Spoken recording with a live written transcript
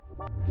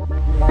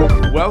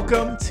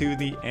Welcome to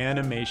the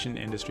Animation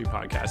Industry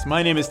Podcast.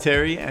 My name is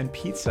Terry, and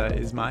pizza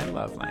is my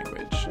love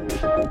language.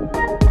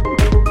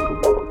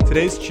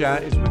 Today's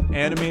chat is with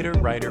animator,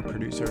 writer,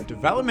 producer,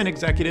 development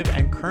executive,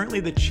 and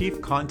currently the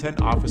chief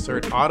content officer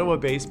at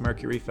Ottawa-based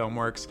Mercury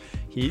Filmworks,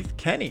 Heath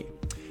Kenny.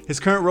 His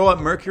current role at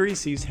Mercury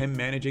sees him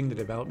managing the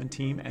development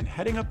team and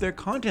heading up their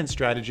content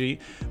strategy,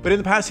 but in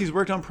the past he's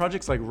worked on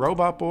projects like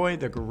Robot Boy,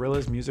 the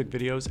Gorillaz music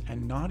videos,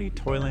 and Naughty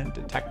Toyland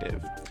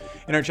Detective.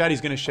 In our chat,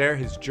 he's going to share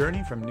his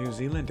journey from New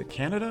Zealand to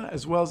Canada,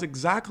 as well as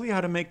exactly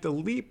how to make the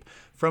leap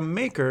from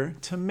maker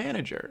to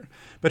manager.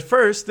 But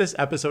first, this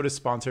episode is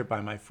sponsored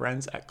by my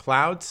friends at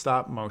Cloud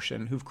Stop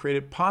Motion, who've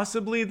created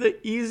possibly the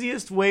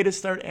easiest way to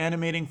start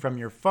animating from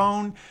your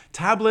phone,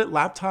 tablet,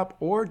 laptop,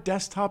 or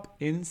desktop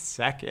in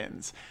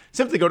seconds.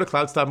 Simply go to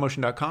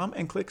cloudstopmotion.com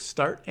and click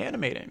Start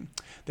Animating.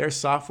 Their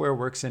software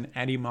works in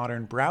any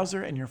modern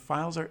browser, and your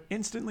files are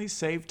instantly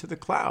saved to the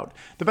cloud.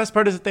 The best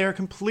part is that they are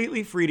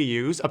completely free to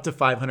use, up to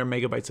 500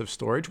 megabytes of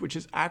storage, which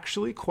is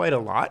actually quite a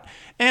lot.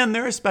 And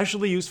they're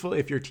especially useful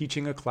if you're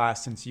teaching a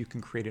class, since you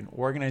can create an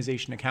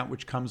organization account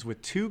which comes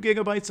with 2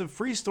 gigabytes of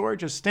free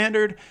storage as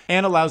standard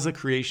and allows the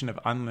creation of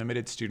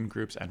unlimited student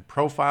groups and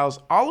profiles,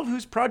 all of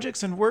whose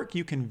projects and work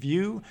you can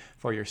view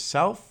for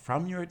yourself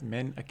from your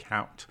admin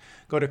account.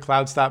 Go to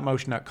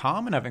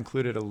cloudstopmotion.com, and I've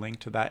included a link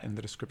to that in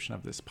the description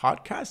of this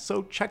podcast,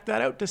 so check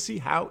that out to see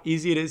how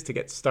easy it is to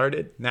get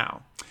started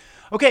now.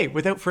 Okay,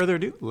 without further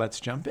ado, let's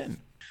jump in.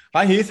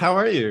 Hi Heath, how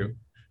are you?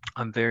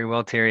 I'm very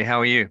well, Terry.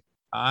 How are you?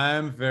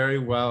 I'm very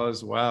well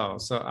as well.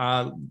 So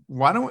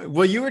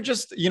you were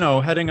just,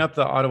 heading up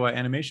the Ottawa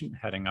Animation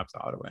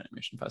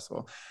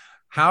Festival.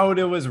 How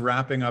it was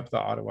wrapping up the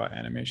Ottawa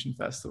Animation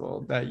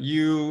Festival that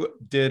you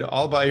did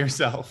all by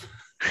yourself?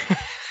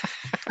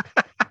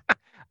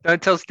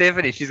 Don't tell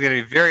Stephanie. She's going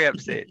to be very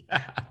upset.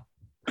 Yeah.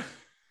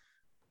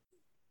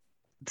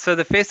 So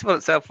the festival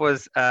itself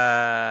was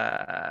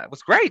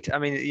great. I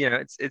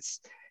mean,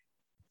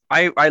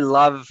 I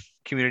love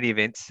community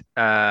events,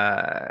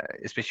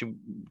 especially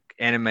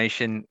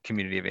animation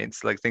community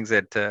events, like things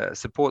that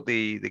support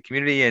the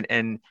community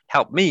and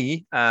help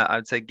me, I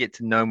would say, get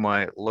to know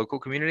my local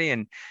community.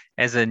 And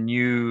as a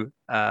new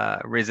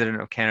resident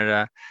of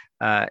Canada,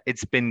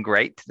 it's been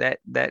great,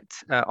 that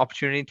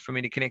opportunity for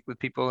me to connect with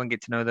people and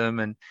get to know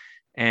them.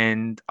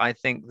 And I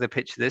think the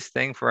pitch this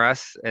thing for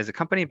us as a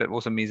company, but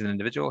also me as an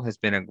individual, has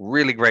been a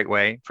really great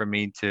way for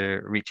me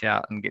to reach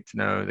out and get to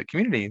know the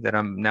community that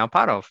I'm now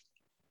part of.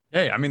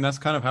 Hey, I mean, that's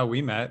kind of how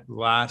we met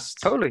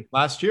last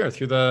year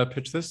through the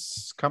Pitch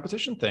This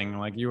competition thing.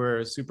 Like, you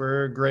were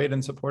super great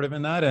and supportive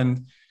in that.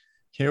 And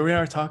here we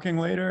are talking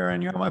later,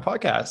 and you're on my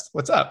podcast.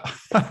 What's up?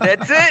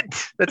 That's it.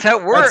 That's how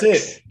it works.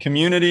 That's it.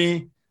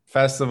 Community,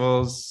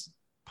 festivals,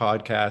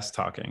 podcast,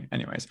 talking.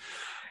 Anyways.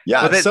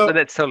 Yeah. Well,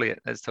 that's totally it.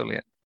 That's totally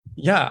it.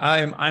 Yeah,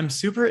 I'm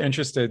super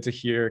interested to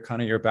hear kind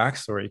of your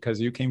backstory,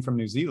 because you came from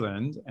New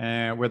Zealand,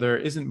 where there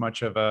isn't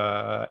much of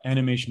a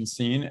animation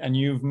scene, and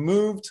you've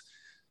moved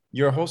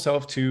your whole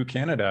self to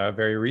Canada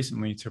very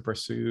recently to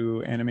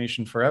pursue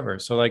animation forever.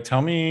 So, like,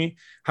 tell me,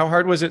 how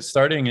hard was it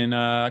starting in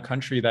a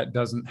country that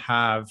doesn't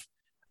have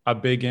a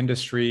big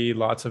industry,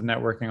 lots of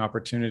networking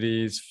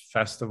opportunities,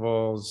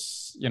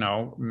 festivals,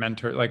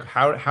 mentor? Like,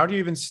 how do you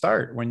even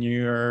start when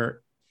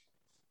you're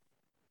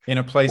in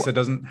a place that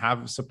doesn't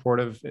have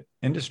supportive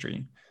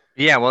industry?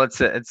 Yeah, well,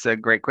 it's a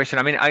great question.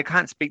 I mean, I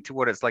can't speak to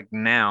what it's like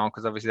now,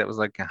 because obviously that was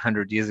like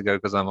 100 years ago,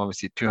 because I'm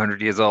obviously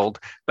 200 years old.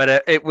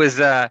 But it was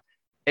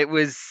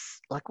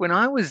like when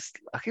I guess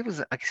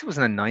it was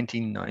in the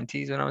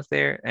 1990s when I was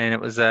there, and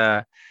it was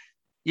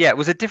it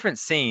was a different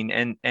scene,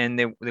 and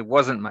there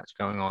wasn't much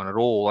going on at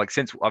all. Like,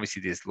 since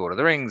obviously there's Lord of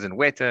the Rings and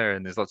Weta,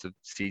 and there's lots of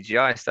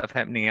CGI stuff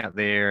happening out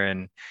there,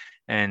 and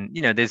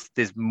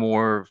there's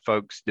more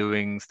folks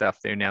doing stuff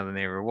there now than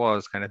there ever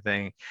was, kind of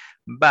thing.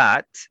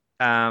 But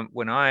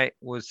when I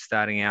was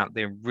starting out,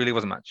 there really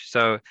wasn't much.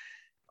 So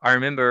I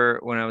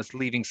remember when I was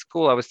leaving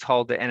school, I was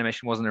told that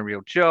animation wasn't a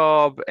real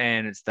job,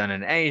 and it's done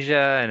in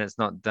Asia, and it's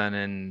not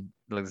done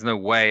there's no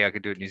way I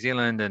could do it in New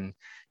Zealand. And,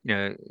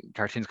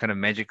 cartoons kind of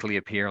magically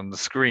appear on the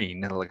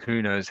screen, and like,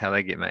 who knows how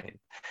they get made.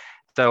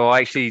 So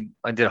I did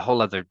a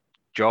whole other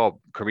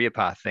career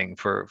path thing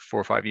for 4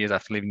 or 5 years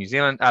after leaving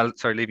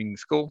leaving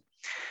school.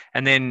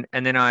 And then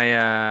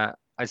I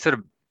sort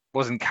of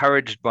was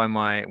encouraged when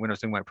I was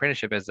doing my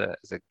apprenticeship as a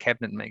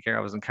cabinet maker,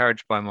 I was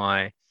encouraged by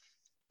my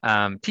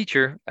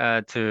teacher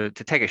to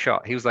take a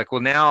shot. He was like,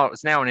 well,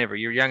 it's now or never.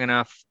 You're young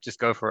enough, just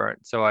go for it.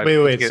 So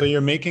so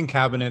you're making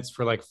cabinets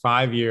for like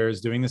 5 years,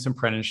 doing this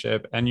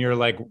apprenticeship, and you're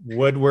like,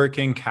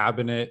 woodworking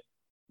cabinet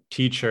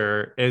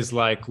teacher is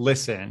like,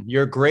 listen,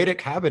 you're great at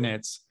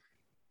cabinets,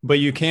 but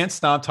you can't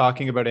stop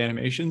talking about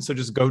animation, so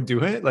just go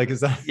do it. Like,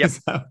 that's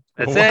what?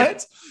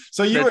 It.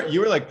 So you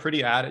were like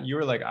pretty at it. You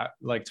were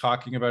like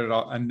talking about it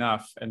all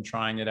enough and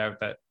trying it out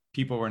that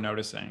people were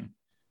noticing.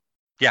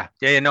 Yeah.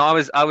 No,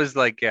 I was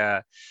like,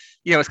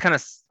 it's kind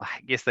of, I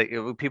guess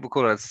people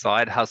call it a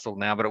side hustle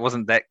now, but it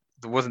wasn't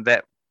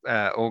that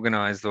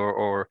organized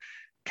or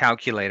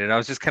calculated. I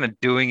was just kind of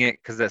doing it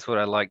because that's what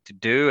I like to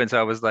do. And so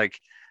I was like,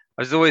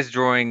 I was always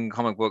drawing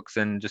comic books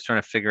and just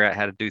trying to figure out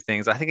how to do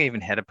things. I think I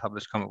even had a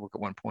published comic book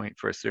at one point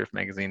for a surf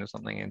magazine or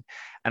something,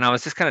 and I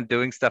was just kind of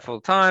doing stuff all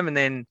the time. And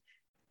then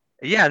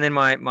yeah, and then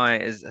I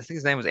think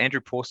his name was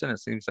Andrew Pawson. It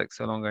seems like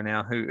so long ago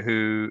now.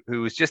 Who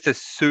was just a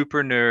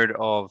super nerd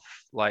of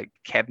like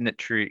cabinet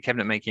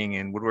making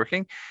and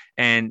woodworking,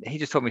 and he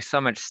just taught me so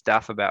much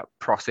stuff about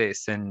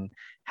process and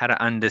how to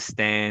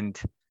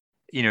understand,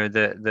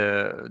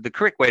 the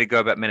correct way to go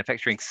about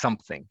manufacturing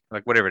something,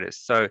 like whatever it is.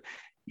 So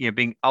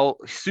being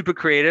super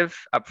creative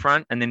up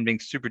front and then being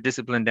super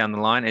disciplined down the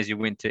line as you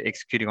went to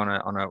executing on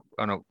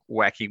a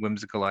wacky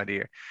whimsical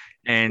idea.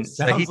 And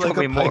so he Sounds like taught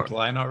a me more.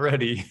 pipeline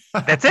already.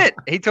 That's it.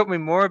 He taught me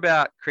more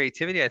about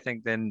creativity, I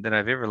think, than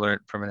I've ever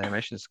learned from an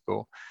animation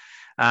school.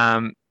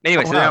 Anyway,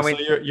 Oh, so then I wow. So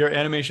went your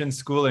animation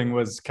schooling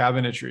was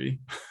cabinetry.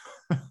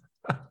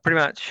 pretty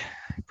much.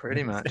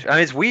 Pretty much. I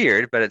mean, it's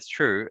weird, but it's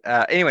true.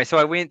 Anyway, so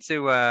I went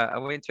to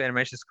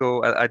animation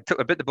school. I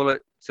bit the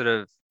bullet, sort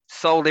of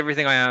sold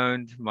everything I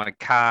owned, my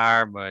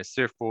car, my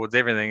surfboards,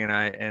 everything, and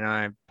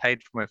I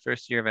paid for my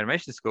first year of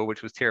animation school,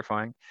 which was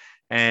terrifying.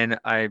 And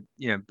I,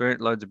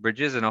 burnt loads of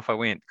bridges, and off I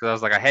went because I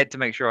was like, I had to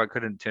make sure I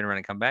couldn't turn around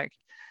and come back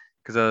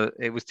because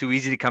it was too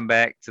easy to come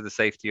back to the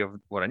safety of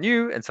what I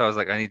knew. And so I was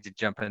like, I need to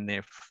jump in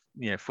there,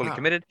 fully Wow.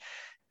 committed.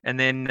 And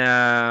then,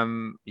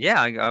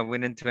 yeah, I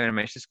went into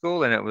animation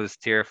school and it was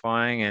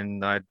terrifying.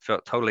 And I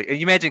felt totally,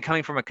 you imagine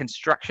coming from a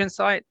construction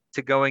site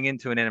to going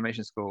into an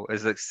animation school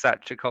is like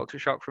such a culture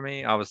shock for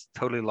me. I was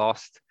totally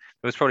lost.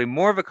 It was probably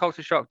more of a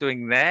culture shock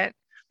doing that,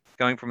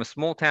 going from a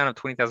small town of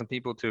 20,000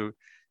 people to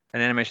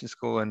an animation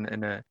school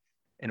in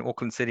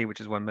Auckland City, which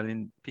is 1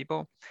 million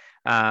people.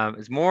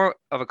 It's more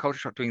of a culture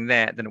shock doing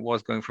that than it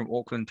was going from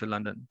Auckland to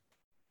London.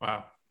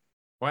 Wow.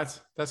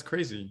 What? That's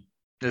crazy.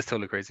 It's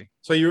totally crazy.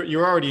 So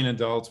you're already an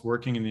adult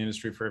working in the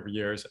industry for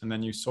years, and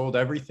then you sold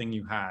everything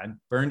you had,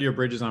 burned your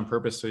bridges on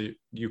purpose so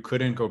you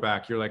couldn't go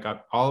back. You're like,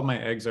 all of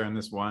my eggs are in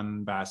this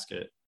one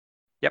basket.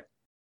 Yep.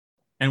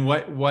 And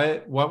what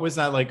was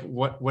that like?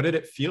 What did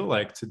it feel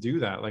like to do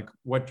that? Like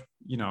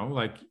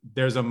like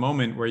there's a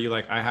moment where you're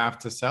like, I have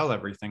to sell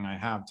everything I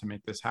have to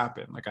make this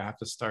happen. Like I have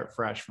to start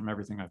fresh from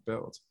everything I've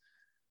built.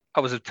 I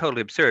was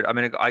totally absurd. I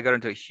mean, I got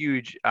into a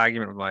huge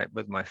argument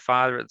with my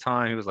father at the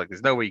time. He was like,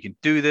 "There's no way you can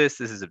do this.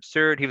 This is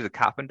absurd." He was a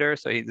carpenter,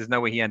 so there's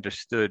no way he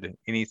understood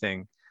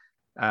anything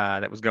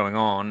that was going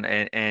on.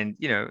 And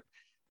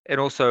and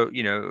also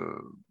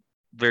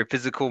very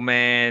physical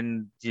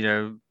man. He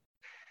wasn't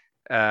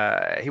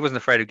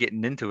afraid of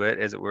getting into it,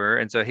 as it were.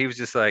 And so he was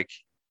just like,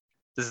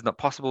 "This is not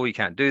possible. You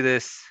can't do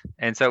this."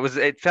 And so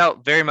it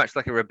felt very much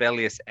like a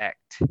rebellious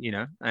act, in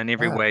Wow.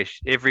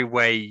 every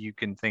way you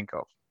can think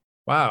of.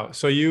 Wow.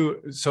 So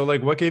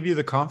like what gave you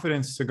the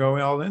confidence to go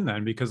all in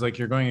then? Because like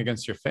you're going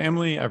against your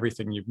family,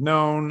 everything you've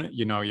known,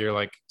 you're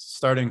like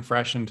starting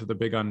fresh into the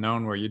big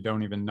unknown where you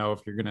don't even know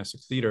if you're going to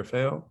succeed or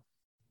fail.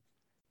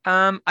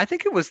 I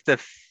think it was I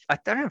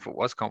don't know if it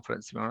was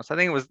confidence, to be honest. I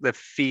think it was the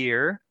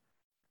fear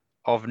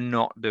of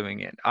not doing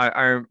it.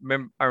 I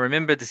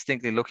remember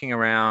distinctly looking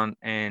around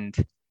and,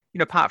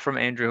 apart from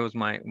Andrew, who was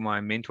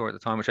my mentor at the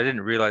time, which I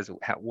didn't realize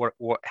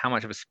how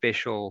much of a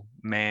special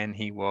man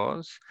he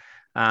was.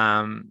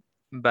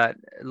 But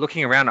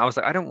looking around, I was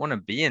like, I don't want to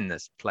be in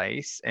this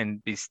place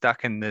and be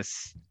stuck in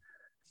this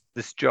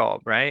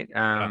job, right?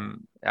 Yeah.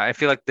 I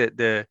feel like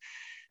the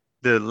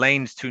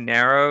lane's too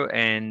narrow,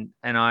 and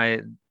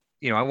I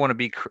want to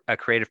be a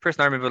creative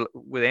person. I remember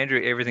with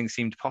Andrew, everything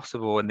seemed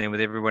possible, and then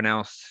with everyone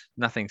else,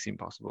 nothing seemed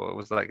possible. It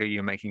was like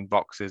you're making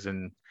boxes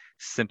and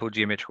simple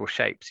geometrical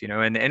shapes,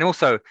 and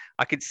also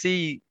I could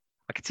see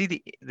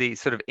the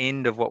sort of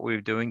end of what we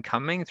were doing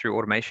coming through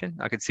automation.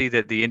 I could see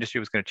that the industry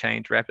was going to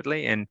change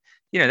rapidly, and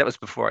that was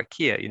before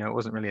IKEA. It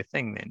wasn't really a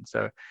thing then.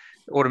 So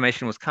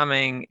automation was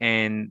coming,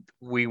 and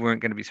we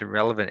weren't going to be so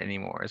relevant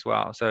anymore as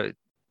well. So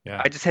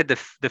Yeah. I just had the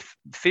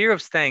fear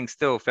of staying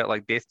still felt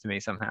like death to me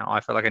somehow. I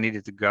felt like I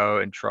needed to go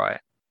and try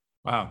it.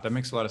 Wow, that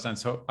makes a lot of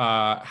sense. So,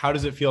 how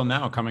does it feel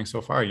now coming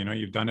so far?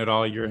 You've done it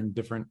all. You're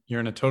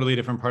in a totally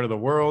different part of the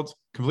world,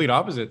 complete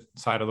opposite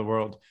side of the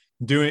world.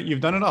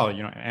 You've done it all,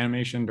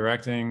 animation,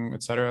 directing,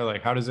 etc.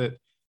 Like, how does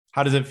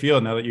it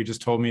feel now that you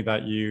just told me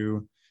that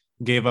you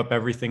gave up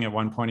everything at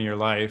one point in your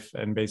life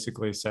and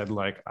basically said,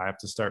 like, I have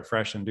to start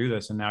fresh and do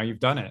this. And now you've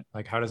done it.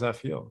 Like, how does that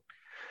feel?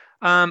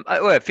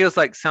 Well, it feels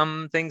like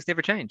some things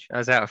never change.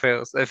 That's how it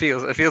feels. It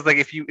feels like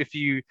I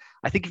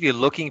think if you're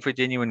looking for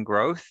genuine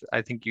growth,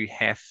 I think you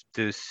have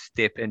to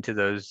step into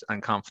those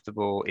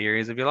uncomfortable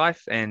areas of your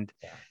life. And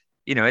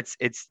I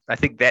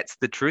think that's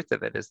the truth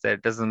of it, is that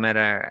it doesn't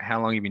matter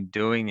how long you've been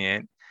doing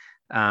it.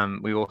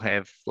 We all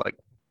have like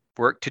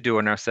work to do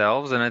on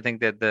ourselves, and I think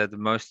that the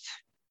most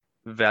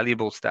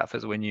valuable stuff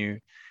is when you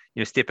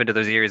step into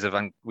those areas of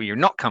where you're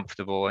not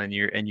comfortable and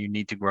you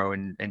need to grow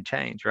and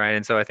change, right?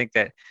 And so I think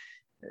that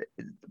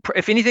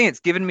if anything, it's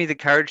given me the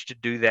courage to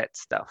do that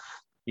stuff,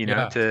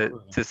 Yeah, to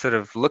totally. sort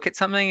of look at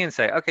something and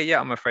say, okay,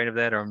 yeah, I'm afraid of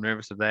that, or I'm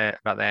nervous of that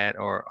about that,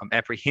 or I'm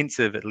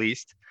apprehensive at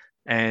least,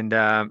 and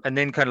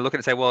then kind of look at it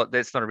and say, well,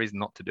 that's not a reason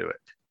not to do it.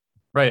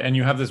 Right. And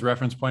you have this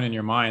reference point in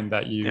your mind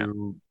that Yeah.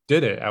 you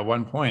did it at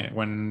one point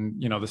when,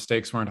 the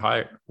stakes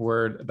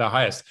were the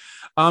highest.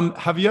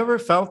 Have you ever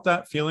felt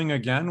that feeling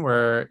again,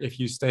 where if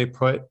you stay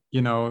put,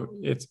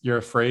 you're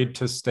afraid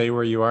to stay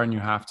where you are and you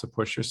have to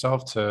push yourself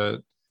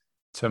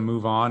to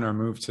move on or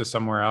move to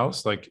somewhere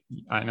else? Like,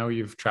 I know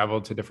you've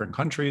traveled to different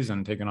countries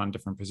and taken on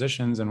different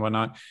positions and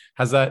whatnot.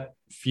 Has that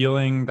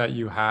feeling that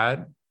you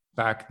had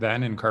back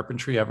then in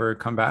carpentry ever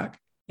come back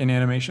in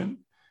animation?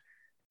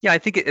 Yeah, I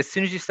think as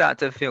soon as you start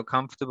to feel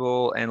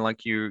comfortable and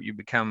like you've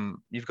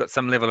got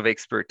some level of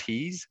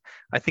expertise,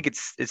 I think it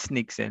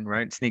sneaks in,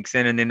 right? It sneaks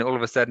in, and then all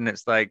of a sudden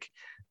it's like,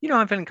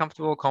 I'm feeling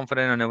comfortable,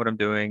 confident, I know what I'm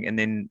doing, and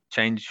then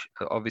change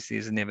obviously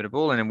is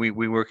inevitable. And then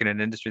we work in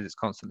an industry that's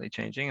constantly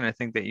changing, and I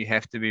think that you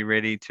have to be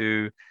ready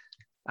to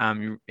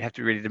you have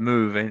to be ready to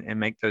move and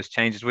make those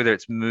changes, whether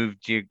it's move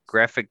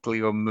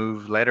geographically or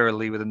move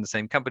laterally within the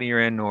same company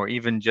you're in, or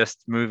even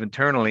just move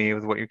internally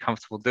with what you're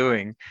comfortable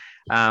doing.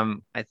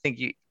 I think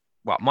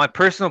well, my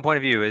personal point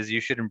of view is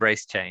you should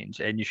embrace change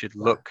and you should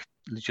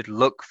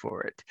look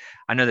for it.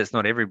 I know that's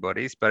not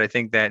everybody's, but I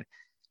think that,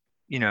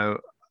 you know,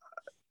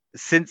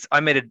 since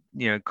I made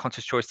a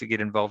conscious choice to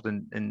get involved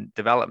in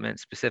development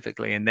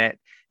specifically, and that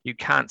you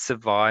can't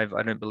survive,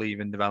 I don't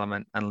believe, in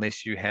development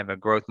unless you have a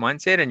growth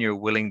mindset and you're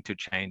willing to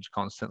change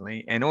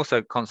constantly and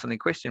also constantly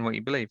question what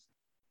you believe.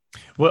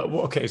 Well,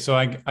 okay, so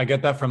I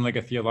get that from like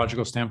a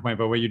theological standpoint,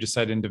 but what you just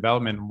said in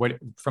development, what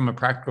from a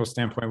practical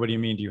standpoint, what do you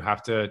mean? Do you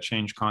have to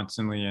change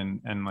constantly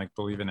and like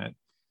believe in it?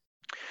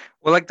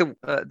 Well, like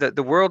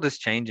the world is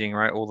changing,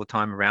 right, all the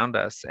time around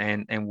us,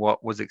 and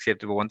what was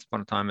acceptable once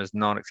upon a time is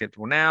not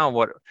acceptable now.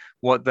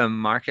 What the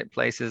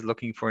marketplace is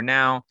looking for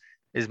now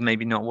is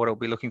maybe not what it'll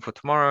be looking for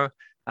tomorrow.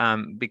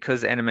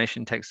 Because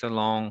animation takes so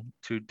long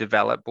to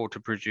develop or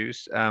to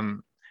produce,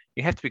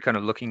 you have to be kind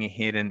of looking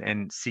ahead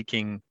and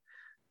seeking,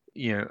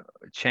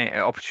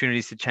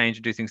 opportunities to change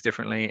and do things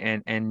differently,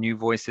 and new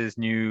voices,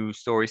 new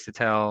stories to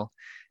tell,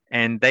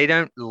 and they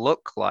don't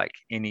look like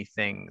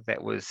anything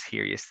that was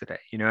here yesterday.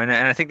 And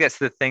I think that's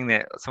the thing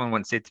that someone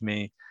once said to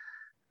me,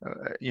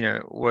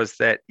 was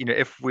that,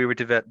 if we were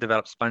to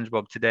develop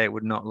SpongeBob today, it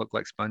would not look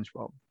like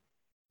SpongeBob.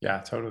 Yeah,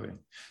 totally.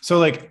 So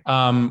like,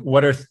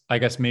 what are, I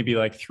guess, maybe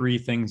like three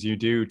things you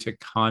do to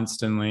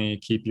constantly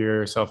keep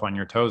yourself on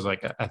your toes?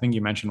 Like, I think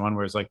you mentioned one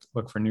where it's like,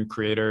 look for new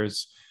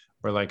creators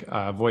or like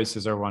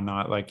voices or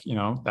whatnot, like,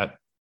 that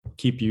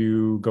keep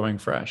you going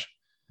fresh.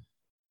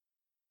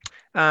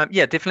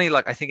 Yeah, definitely.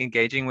 Like, I think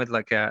engaging with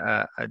like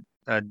a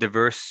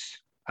diverse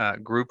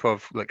group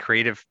of like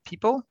creative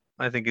people,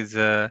 I think is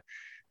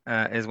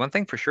one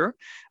thing for sure.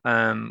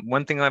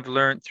 One thing I've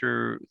learned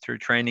through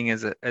training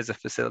as a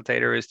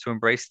facilitator is to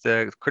embrace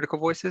the critical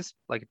voices.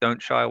 Like,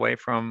 don't shy away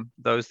from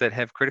those that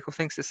have critical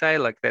things to say.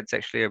 Like, that's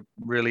actually a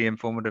really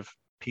informative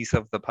piece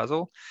of the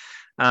puzzle.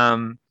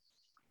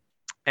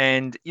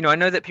 And I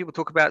know that people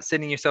talk about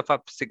setting yourself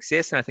up for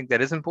success, and I think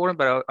that is important.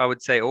 But I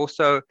would say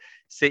also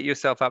set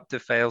yourself up to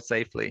fail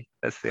safely.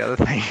 That's the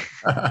other thing.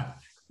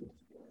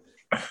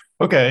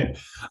 Okay.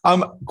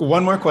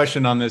 One more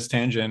question on this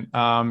tangent.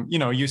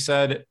 You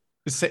said,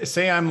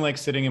 say I'm like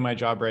sitting in my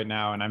job right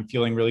now and I'm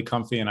feeling really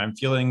comfy and I'm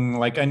feeling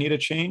like I need a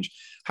change.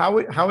 How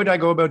would I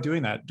go about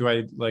doing that? Do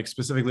I like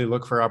specifically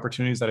look for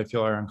opportunities that I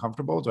feel are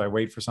uncomfortable? Do I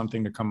wait for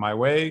something to come my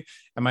way?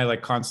 Am I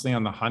like constantly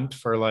on the hunt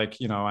for like,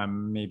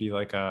 I'm maybe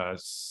like a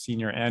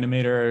senior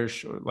animator,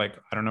 like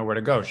I don't know where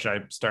to go. Should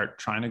I start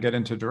trying to get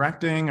into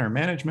directing or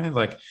management?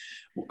 Like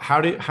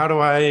how do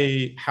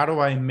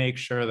I make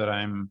sure that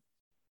I'm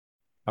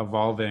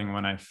evolving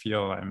when I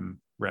feel I'm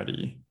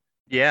ready?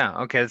 Yeah,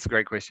 okay, that's a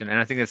great question, and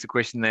I think that's a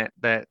question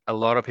that a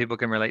lot of people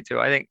can relate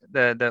to. I think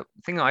the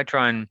thing I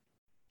try and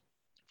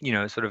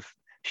sort of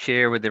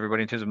share with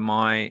everybody in terms of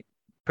my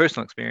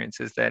personal experience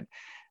is that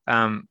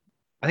I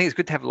think it's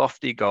good to have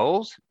lofty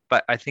goals,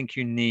 but I think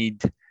you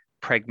need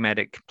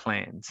pragmatic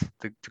plans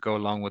to go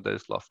along with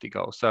those lofty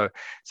goals. So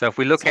if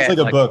we look Sounds at like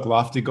a like, book,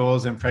 Lofty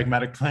Goals and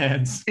Pragmatic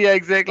Plans. yeah,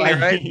 exactly,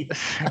 right.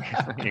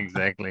 Like,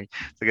 Exactly.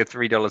 It's like a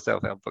 $3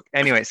 self-help book.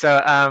 Anyway,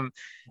 so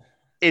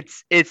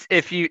it's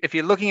if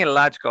you're looking at a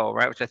large goal,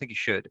 right, which I think you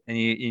should, and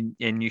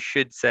you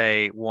should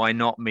say, why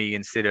not me,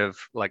 instead of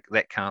like,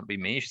 that can't be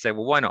me. You should say,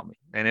 well, why not me?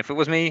 And if it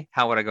was me,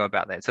 how would I go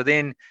about that? So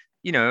then,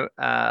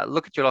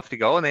 look at your lofty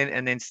goal,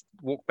 and then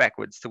walk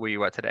backwards to where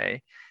you are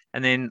today,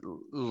 and then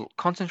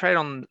concentrate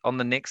on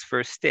the next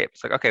first step.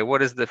 It's like, okay,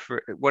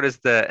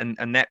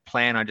 and that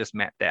plan I just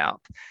mapped out.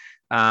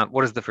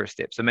 What is the first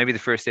step? So maybe the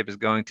first step is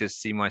going to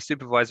see my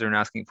supervisor and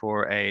asking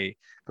for a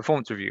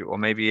performance review, or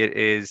maybe it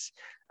is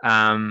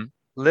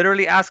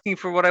literally asking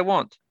for what I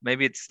want.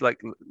 Maybe it's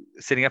like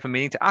setting up a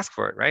meeting to ask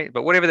for it, right?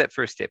 But whatever that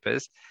first step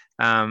is,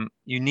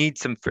 you need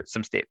some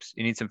steps.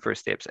 You need some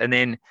first steps, and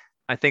then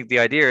I think the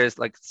idea is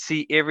like,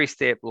 see every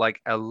step like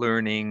a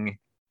learning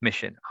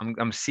mission.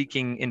 I'm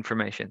seeking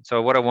information. So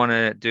what I want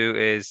to do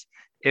is,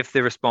 if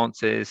the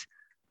response is,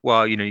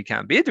 well, you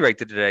can't be a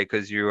director today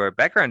because you're a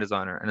background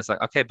designer, and it's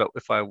like, okay, but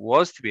if I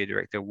was to be a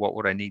director, what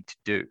would I need to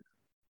do?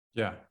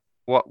 yeah.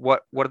 What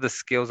are the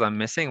skills I'm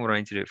missing? What do I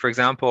need to do? For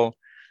example,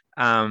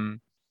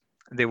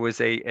 there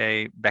was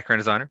a background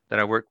designer that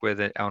I worked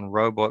with on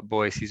Robot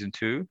Boy season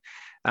 2,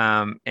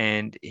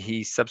 and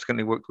he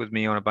subsequently worked with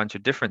me on a bunch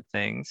of different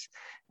things.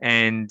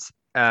 And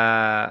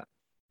uh,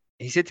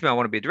 he said to me, "I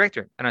want to be a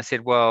director." And I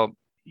said, "Well,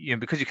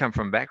 because you come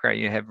from a background,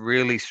 you have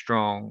really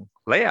strong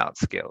layout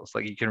skills.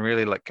 Like you can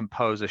really like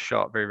compose a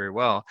shot very, very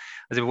well."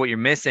 I said, "What you're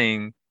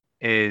missing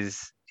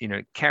is,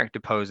 character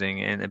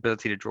posing and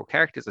ability to draw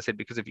characters." I said,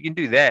 "Because if you can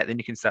do that, then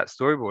you can start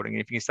storyboarding. And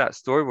if you can start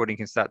storyboarding, you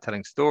can start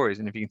telling stories.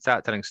 And if you can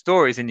start telling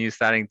stories, then you're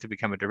starting to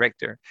become a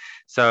director.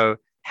 So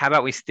how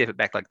about we step it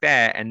back like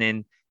that? And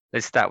then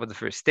let's start with the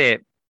first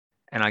step."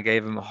 And I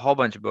gave him a whole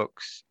bunch of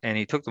books, and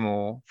he took them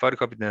all,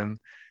 photocopied them,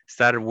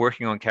 started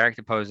working on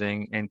character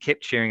posing, and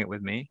kept sharing it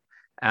with me.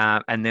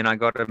 And then I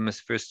got him his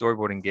first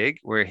storyboarding gig,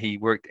 where he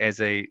worked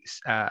as a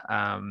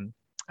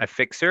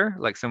fixer,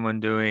 like someone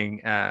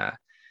doing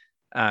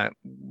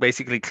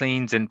basically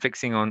cleans and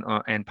fixing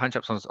on and punch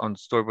ups on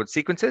storyboard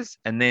sequences.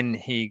 And then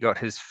he got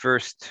his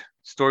first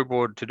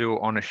storyboard to do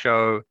on a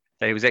show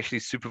that he was actually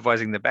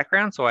supervising the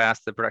background. So I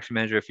asked the production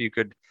manager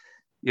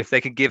if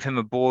they could give him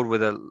a board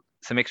with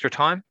some extra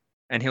time,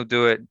 and he'll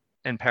do it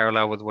in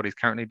parallel with what he's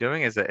currently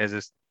doing as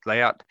a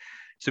layout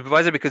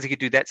supervisor, because he could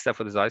do that stuff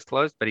with his eyes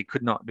closed, but he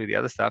could not do the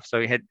other stuff. So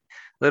he had a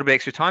little bit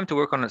extra time to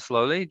work on it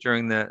slowly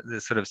during the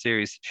sort of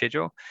series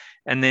schedule.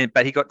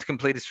 But he got to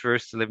complete his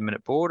first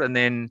 11-minute board, and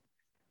then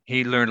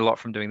he learned a lot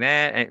from doing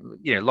that. And,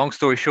 long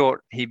story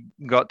short, he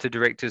got to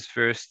direct his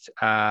first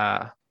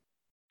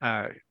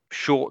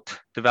short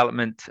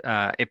development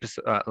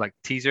episode, like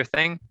teaser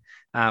thing,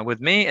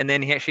 with me. And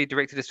then he actually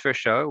directed his first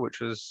show,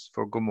 which was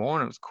for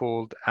Gaumont. It was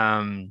called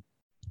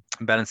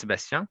Belle and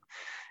Sebastian.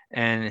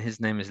 And his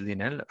name is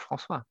Lionel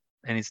Francois.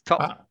 And he's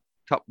top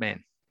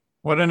man.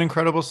 What an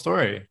incredible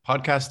story.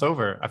 Podcast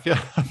over. I feel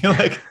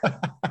like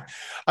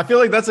I feel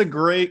like that's a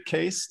great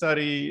case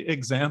study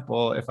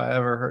example if I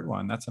ever heard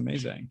one. That's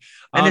amazing.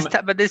 And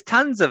but there's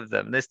tons of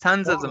them. There's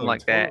tons of them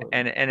like that.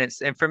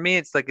 And for me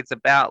it's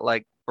about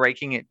like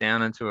breaking it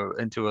down into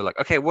a like,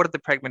 okay, what are the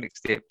pragmatic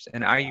steps,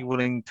 and are you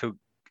willing to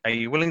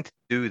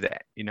do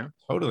that?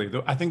 Totally.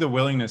 I think the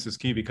willingness is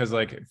key, because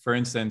like, for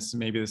instance,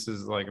 maybe this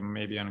is like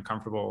maybe an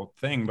uncomfortable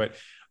thing, but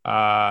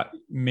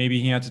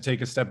maybe he had to take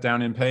a step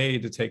down in pay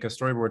to take a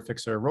storyboard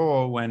fixer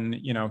role when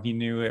he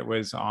knew it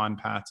was on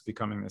path to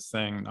becoming this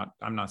thing.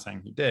 I'm not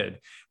saying he did,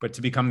 but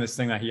to become this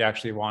thing that he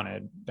actually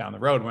wanted down the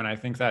road. When I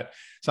think that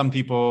some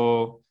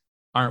people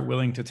aren't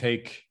willing to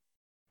take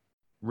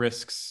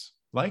risks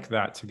like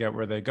that to get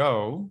where they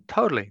go.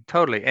 Totally.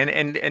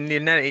 And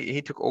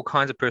he took all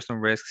kinds of personal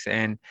risks,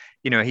 and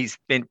he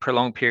spent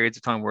prolonged periods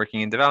of time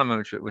working in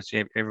development, which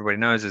everybody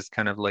knows is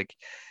kind of like,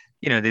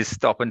 there's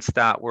stop and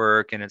start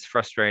work, and it's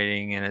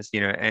frustrating, and it's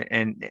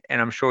and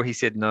I'm sure he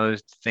said no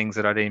to things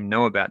that I didn't even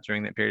know about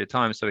during that period of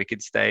time, so he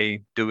could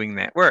stay doing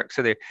that work.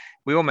 So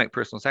we all make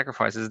personal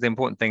sacrifices. The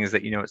important thing is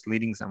that it's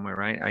leading somewhere,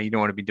 right? You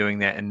don't want to be doing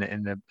that in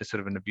the sort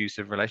of an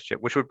abusive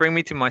relationship, which would bring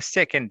me to my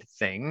second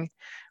thing,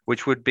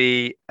 which would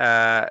be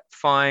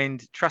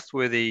find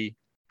trustworthy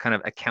kind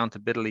of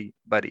accountability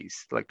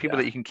buddies, like people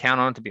that you can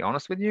count on to be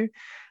honest with you,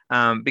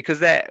 because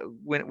that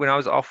when I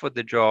was offered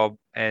the job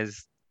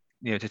as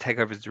to take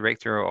over as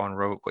director on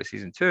Robot Boy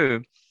season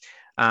 2,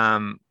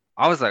 I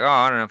was like, oh,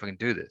 I don't know if I can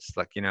do this.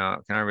 Like, can I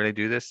really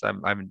do this? I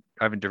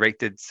haven't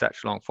directed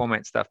such long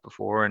format stuff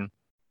before, and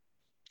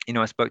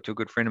I spoke to a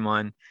good friend of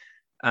mine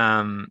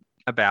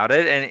about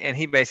it, and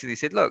he basically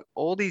said, look,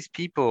 all these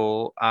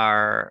people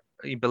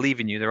believe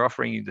in you. They're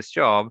offering you this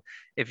job.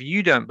 If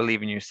you don't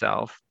believe in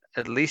yourself,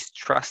 at least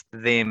trust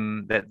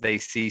them that they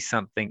see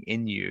something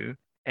in you,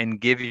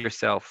 and give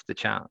yourself the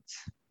chance.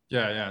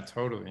 Yeah,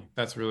 totally.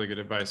 That's really good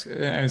advice.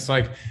 And it's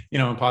like,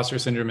 imposter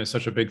syndrome is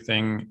such a big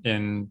thing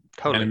in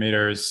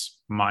animators'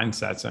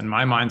 mindsets and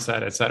my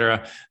mindset, et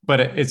cetera.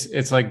 But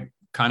it's like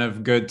kind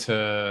of good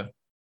to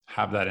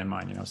have that in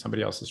mind.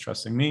 Somebody else is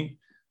trusting me.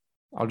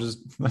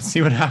 Let's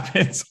see what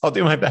happens. I'll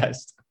do my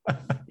best.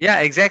 Yeah,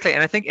 exactly.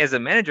 And I think as a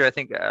manager, I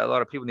think a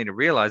lot of people need to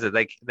realize that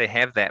they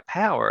have that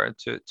power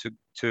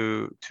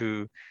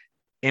to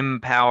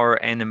empower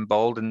and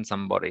embolden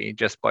somebody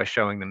just by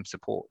showing them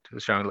support,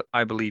 showing,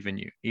 I believe in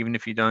you. Even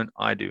if you don't,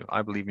 I do.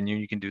 I believe in you.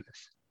 You can do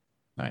this.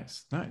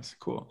 Nice,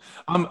 cool.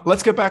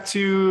 Let's get back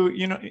to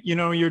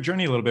your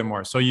journey a little bit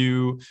more. So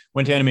you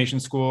went to animation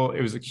school.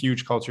 It was a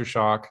huge culture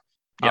shock.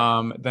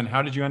 Yep. Then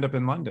how did you end up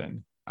in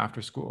London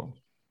after school?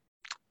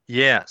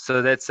 Yeah,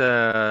 so that's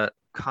a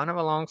kind of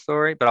a long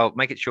story, but I'll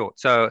make it short.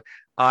 So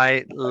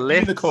I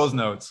left the Coles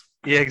notes.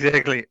 Yeah,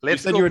 exactly. You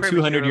said you were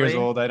 200 years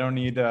old. I don't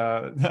need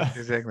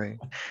Exactly.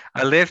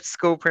 I left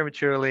school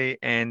prematurely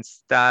and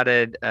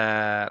started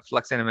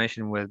Flux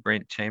Animation with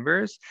Brent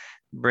Chambers.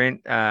 Brent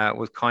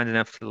was kind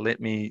enough to let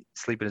me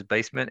sleep in his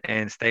basement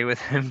and stay with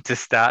him to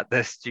start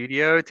the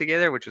studio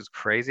together, which was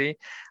crazy.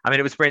 I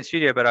mean, it was Brent's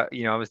studio, but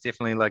I was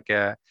definitely like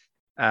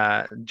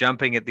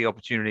jumping at the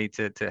opportunity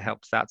to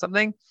help start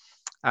something.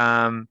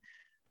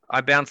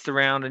 I bounced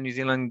around in New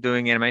Zealand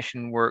doing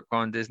animation work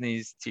on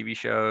Disney's TV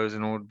shows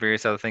and all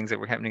various other things that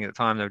were happening at the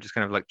time. They were just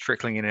kind of like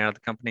trickling in and out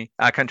of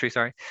the country,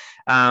 sorry.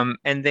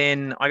 And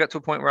then I got to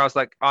a point where I was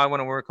like, I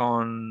want to work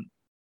on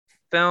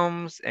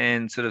films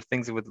and sort of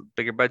things with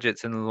bigger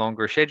budgets and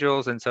longer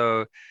schedules. And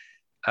so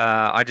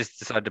I just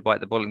decided to bite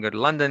the bullet and go to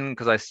London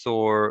because I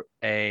saw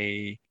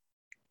a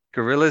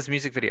Gorillaz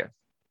music video.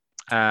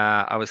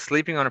 I was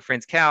sleeping on a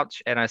friend's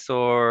couch and I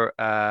saw,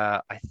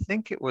 I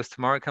think it was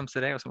Tomorrow Comes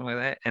Today or something like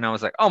that. And I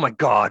was like, oh my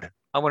God,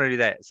 I want to do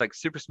that. It's like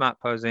super smart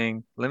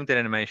posing, limited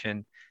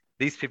animation.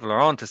 These people are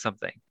on to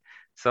something.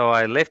 So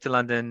I left to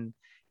London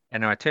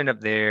and I turned up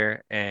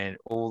there and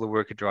all the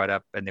work had dried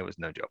up and there was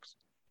no jobs.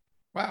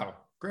 Wow,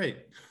 great.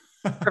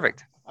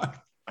 Perfect.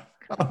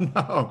 Oh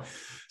no.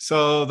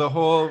 So the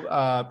whole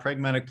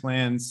pragmatic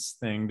plans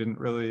thing didn't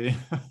really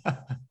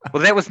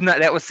Well, that was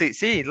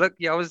see, look,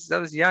 yeah, I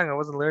was young. I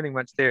wasn't learning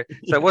much there.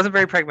 So it wasn't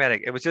very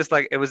pragmatic. It was just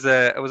like it was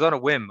on a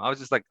whim. I was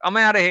just like, I'm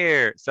out of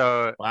here.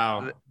 So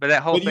wow. but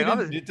that whole But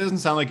thing, it doesn't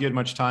sound like you had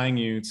much tying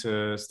you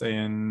to stay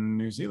in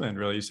New Zealand,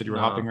 really. You said you were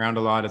hopping around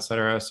a lot,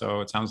 etc.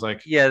 So it sounds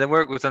like yeah, the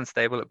work was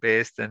unstable at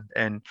best, and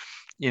and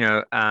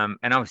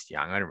I was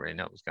young. I didn't really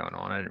know what was going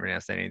on. I didn't really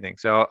understand anything.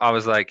 So I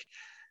was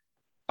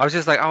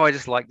just like, oh, I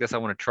just like this. I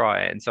want to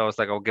try it. And so I was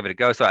like, I'll give it a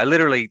go. So I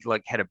literally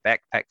like had a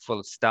backpack full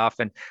of stuff.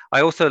 And I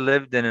also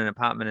lived in an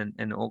apartment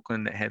in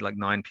Auckland that had like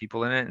 9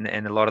 people in it.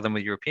 And a lot of them were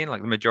European,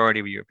 like the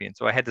majority were European.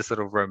 So I had this sort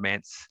of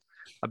romance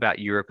about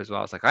Europe as well.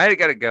 I was like, I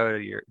got to go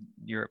to Europe.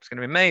 Europe's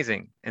going to be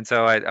amazing. And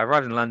so I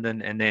arrived in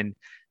London and then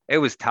it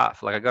was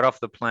tough. Like I got off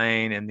the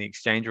plane and the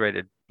exchange rate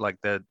had like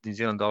the New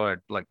Zealand dollar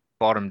had like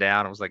bottomed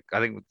out. It was like, I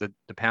think the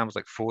pound was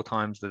like 4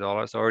 times the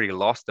dollar. So I already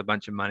lost a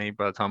bunch of money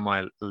by the time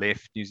I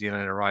left New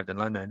Zealand and arrived in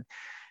London.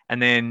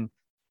 And then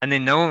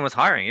no one was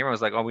hiring. Everyone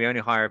was like, oh, we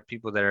only hire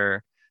people they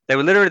were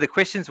literally, the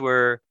questions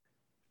were,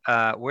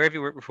 where have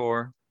you worked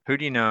before? Who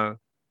do you know?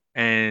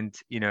 And,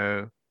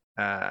 what's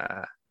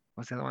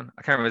the other one?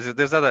 I can't remember.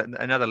 There's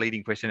another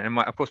leading question. And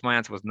of course, my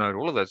answer was no to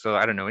all of those. So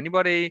I don't know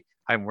anybody.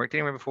 I haven't worked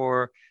anywhere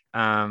before.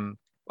 I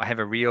have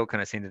a reel,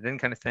 kind of send it in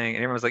kind of thing.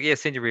 And everyone was like, yeah,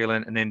 send your reel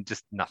in. And then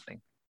just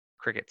nothing.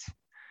 Crickets.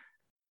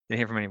 Didn't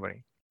hear from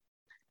anybody.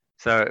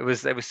 So it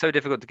was so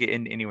difficult to get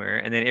in anywhere.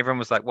 And then everyone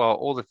was like, well,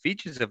 all the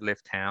features have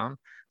left town.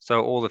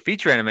 So all the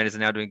feature animators are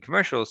now doing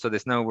commercials. So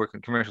there's no work on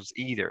commercials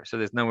either. So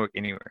there's no work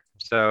anywhere.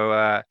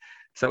 So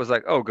it was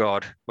like, oh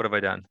God, what have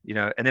I done?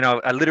 And then I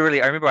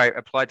remember I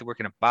applied to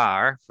work in a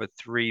bar for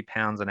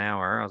 £3 an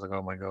hour. I was like,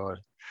 oh my God.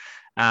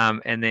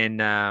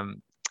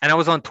 And I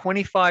was on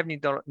 25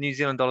 New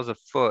Zealand dollars a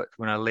foot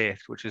when I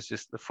left, which is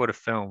just a foot of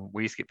film.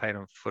 We used to get paid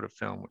on a foot of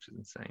film, which is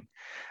insane.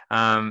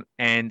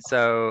 And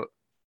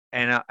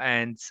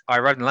I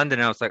arrived in London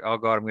and I was like, oh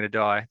God, I'm going to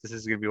die. This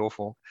is going to be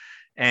awful.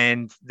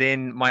 And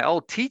then my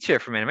old teacher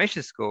from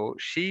animation school,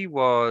 she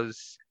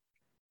was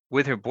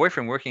with her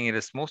boyfriend working at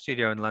a small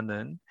studio in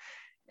London.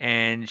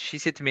 And she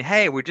said to me,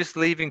 hey, we're just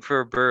leaving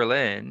for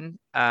Berlin.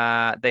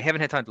 They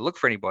haven't had time to look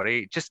for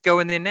anybody. Just go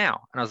in there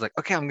now. And I was like,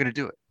 okay, I'm going to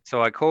do it.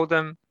 So I called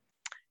them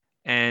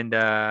and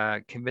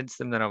convinced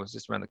them that I was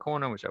just around the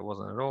corner, which I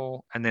wasn't at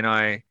all. And then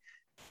I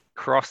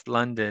crossed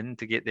London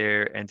to get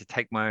there and to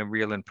take my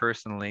reel in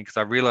personally because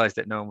I realized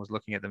that no one was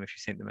looking at them if you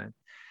sent them in.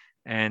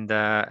 And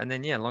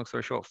then, yeah, long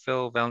story short,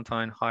 Phil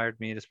Valentine hired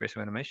me at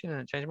Espresso Animation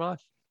and it changed my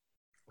life.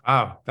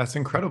 Wow, that's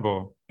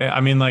incredible. I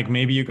mean, like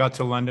maybe you got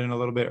to London a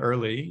little bit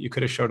early. You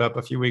could have showed up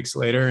a few weeks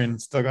later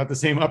and still got the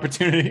same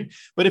opportunity.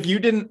 But if you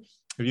didn't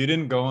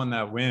go on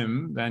that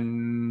whim,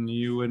 then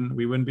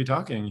we wouldn't be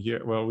talking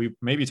here. Well, we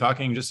may be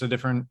talking just in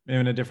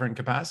a different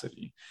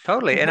capacity.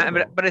 Totally.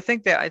 But I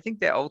think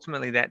that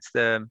ultimately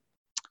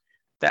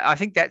I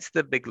think that's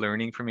the big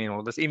learning for me in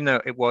all this, even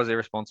though it was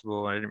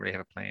irresponsible. I didn't really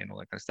have a plan, all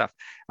that kind of stuff.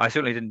 I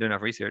certainly didn't do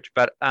enough research,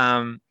 but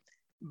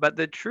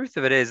the truth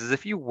of it is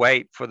if you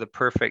wait for the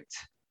perfect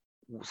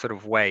sort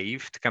of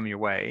wave to come your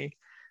way,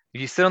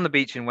 if you sit on the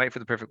beach and wait for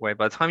the perfect wave,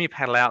 by the time you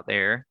paddle out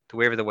there to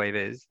wherever the wave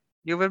is,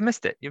 you'll have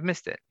missed it. You've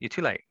missed it. You're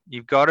too late.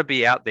 You've got to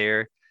be out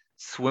there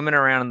swimming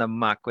around in the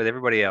muck with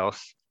everybody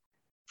else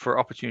for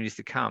opportunities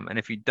to come. And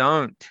if you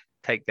don't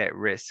take that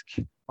risk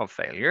of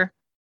failure,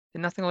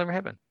 then nothing will ever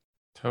happen.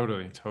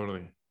 Totally.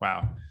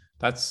 Wow.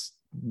 That's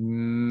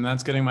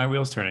getting my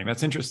wheels turning.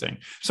 That's interesting.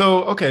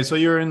 So, okay. So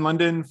you're in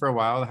London for a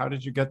while. How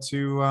did you get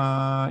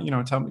to,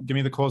 give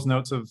me the Coles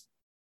Notes of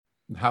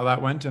how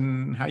that went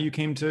and how you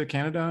came to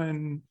Canada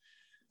and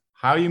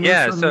how you moved.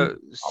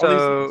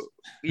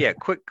 Yeah.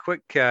 Quick,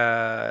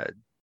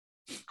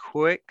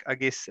 I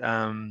guess,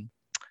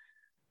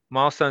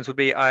 milestones would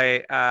be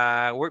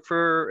I worked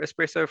for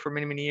Espresso for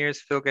many, many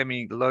years. Phil gave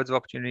me loads of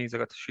opportunities. I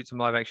got to shoot some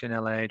live action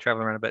in LA,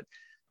 travel around a bit.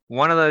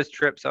 One of those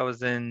trips I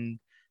was in,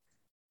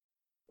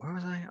 where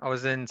was I? I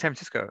was in San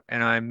Francisco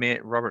and I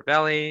met Robert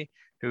Valley,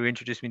 who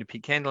introduced me to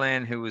Pete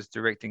Candelan, who was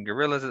directing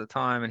Gorillaz at the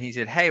time. And he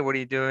said, hey, what are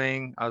you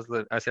doing? I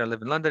said, I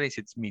live in London. He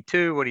said, me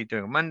too. What are you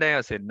doing on Monday?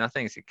 I said,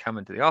 nothing. He said, come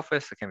into the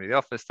office. I came to the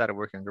office, started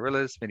working on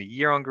Gorillaz, spent a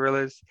year on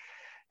Gorillaz.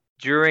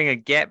 During a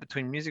gap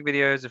between music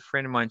videos, a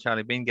friend of mine,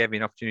 Charlie Bean, gave me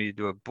an opportunity to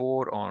do a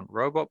board on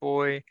Robot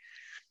Boy.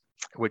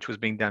 which was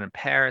being done in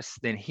Paris.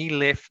 Then he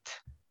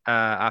left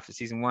after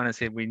season 1 and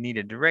said, "We need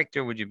a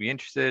director. Would you be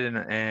interested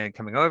in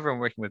coming over and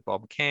working with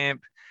Bob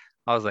Camp?"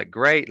 I was like,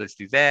 "Great, let's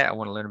do that. I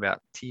want to learn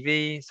about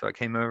TV." So I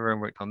came over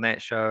and worked on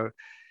that show,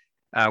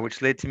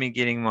 which led to me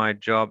getting my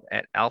job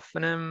at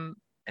Alphanim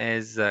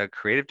as a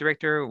creative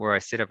director, where I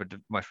set up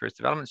my first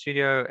development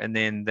studio. And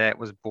then that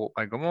was bought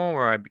by Gaumont,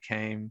 where I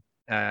became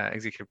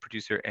executive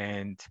producer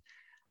and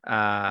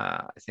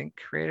I think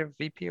creative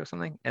VP or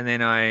something. And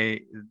then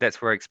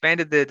that's where I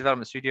expanded the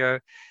development studio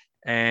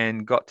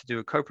and got to do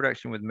a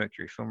co-production with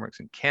Mercury Filmworks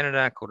in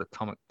Canada called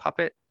Atomic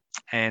Puppet.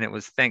 And it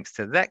was thanks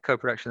to that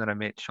co-production that I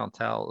met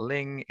Chantal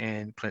Ling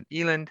and Clint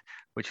Eland,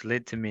 which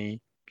led to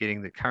me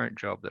getting the current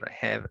job that I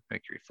have at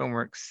Mercury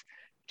Filmworks,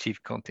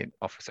 Chief Content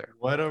Officer.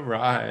 What a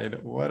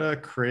ride. What a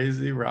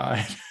crazy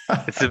ride.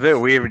 It's a bit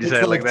weird when you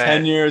say it like that.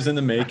 10 years in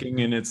the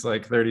making and it's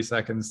like 30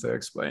 seconds to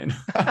explain.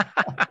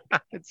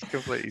 It's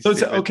completely so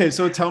okay.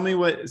 So tell me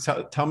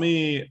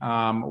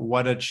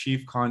what a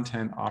chief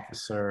content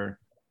officer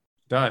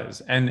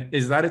does. And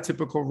is that a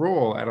typical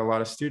role at a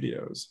lot of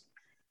studios?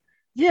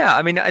 Yeah,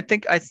 I mean, I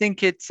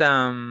think it's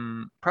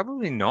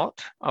probably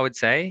not. I'd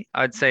say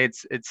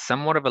it's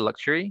somewhat of a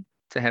luxury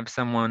to have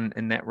someone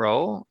in that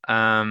role.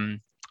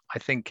 I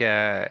think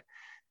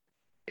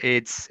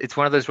it's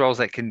one of those roles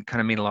that can kind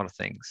of mean a lot of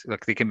things.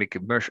 Like there can be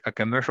a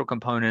commercial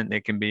component,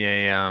 there can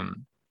be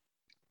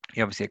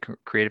obviously a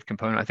creative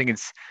component. I think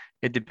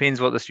it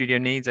depends what the studio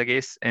needs, I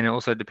guess, and it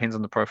also depends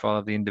on the profile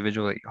of the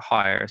individual that you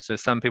hire. So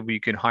some people you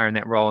can hire in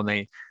that role,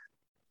 and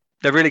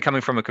they're really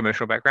coming from a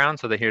commercial background,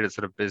 so they're here to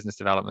sort of business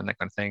development, that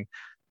kind of thing.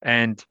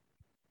 And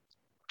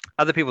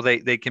other people,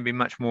 they can be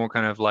much more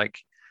kind of like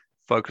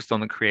focused on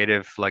the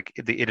creative, like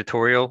the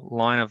editorial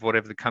line of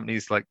whatever the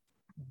company's like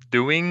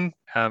doing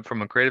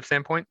from a creative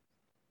standpoint.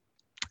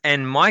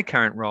 And my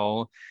current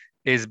role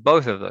is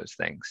both of those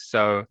things.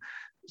 So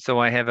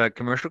I have a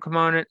commercial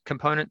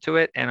component to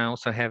it, and I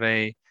also have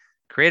a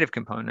creative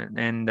component.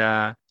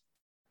 And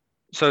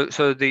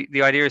so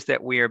the idea is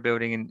that we are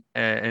building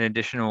an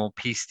additional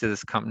piece to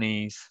this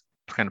company's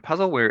kind of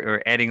puzzle.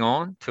 We're adding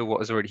on to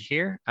what is already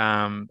here.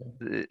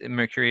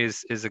 Mercury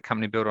is a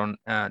company built on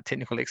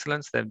technical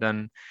excellence. They've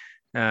done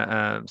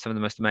some of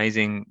the most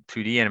amazing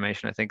 2D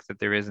animation I think that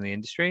there is in the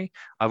industry.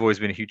 I've always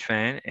been a huge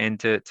fan, and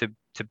to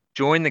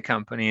join the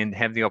company and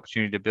have the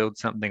opportunity to build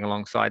something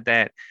alongside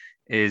that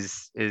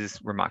is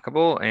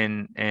remarkable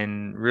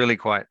and really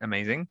quite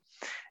amazing.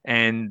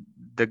 And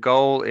the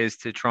goal is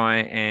to try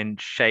and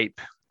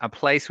shape a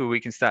place where we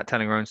can start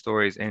telling our own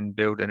stories and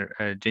build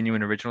a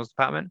genuine originals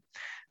department,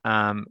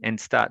 and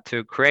start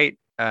to create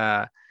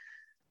our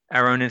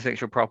own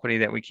intellectual property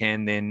that we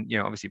can then,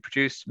 obviously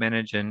produce,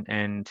 manage,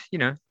 and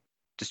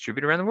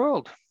distribute around the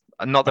world.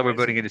 Not that we're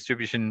building a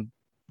distribution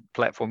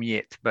platform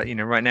yet, but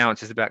right now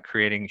it's just about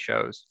creating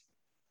shows.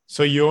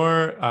 So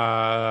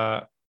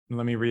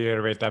let me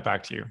reiterate that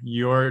back to you.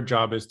 Your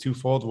job is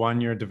twofold.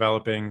 One, you're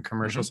developing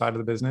commercial side of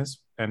the business,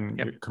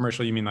 and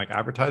commercial, you mean like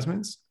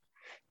advertisements?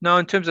 No,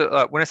 in terms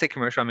of when I say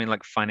commercial, I mean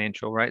like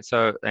financial, right?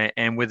 So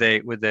and with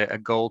a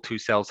goal to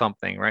sell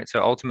something, right?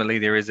 So ultimately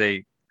there is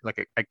a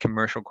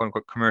commercial, quote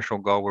unquote, commercial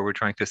goal where we're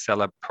trying to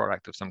sell a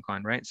product of some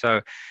kind, right?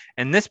 So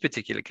in this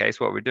particular case,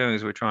 what we're doing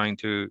is we're trying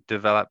to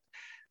develop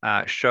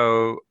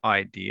show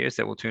ideas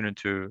that will turn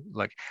into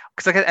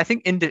because I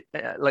think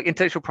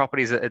intellectual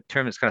property is a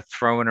term that's kind of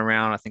thrown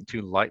around, I think,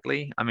 too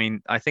lightly. I mean,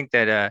 I think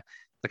that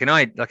an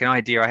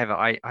idea,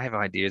 I have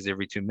ideas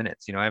every 2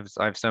 minutes. I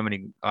have so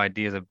many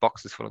ideas, of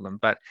boxes full of them,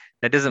 but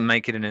that doesn't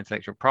make it an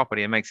intellectual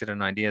property. It makes it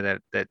an idea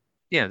that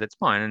that's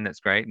fine and that's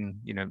great, and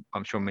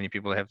I'm sure many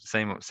people have the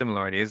same or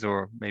similar ideas,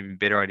 or maybe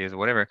better ideas or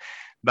whatever.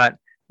 But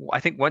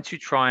I think once you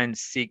try and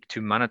seek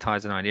to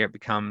monetize an idea, it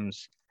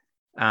becomes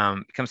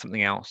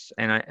something else.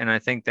 And I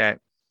think that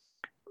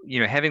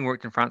having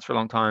worked in France for a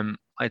long time,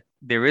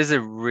 there is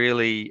a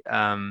really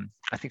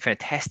I think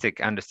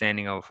fantastic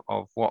understanding of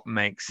what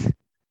makes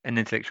an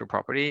intellectual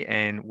property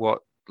and what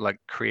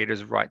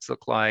creators' rights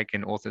look like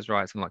and authors'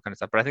 rights and all that kind of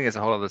stuff. But I think it's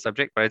a whole other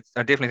subject. But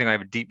I definitely think I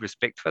have a deep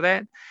respect for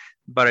that.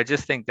 But I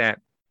just think that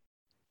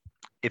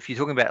if you're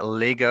talking about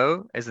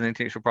Lego as an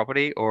intellectual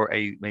property, or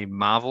a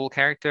Marvel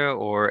character,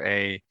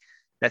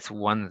 that's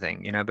one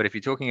thing, But if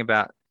you're talking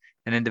about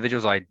an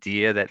individual's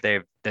idea that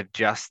they've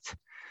just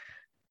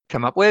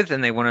come up with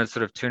and they want to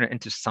sort of turn it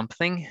into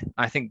something,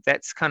 I think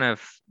that's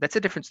a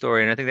different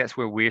story. And I think that's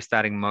where we're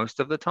starting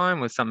most of the time,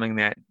 with something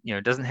that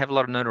doesn't have a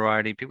lot of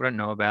notoriety. People don't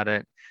know about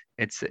it.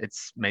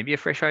 It's maybe a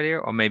fresh idea,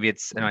 or maybe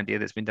it's an idea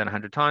that's been done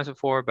 100 times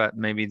before, but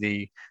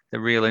maybe the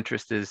real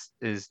interest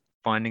is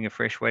finding a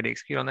fresh way to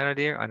execute on that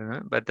idea. I don't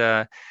know, but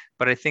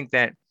I think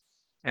that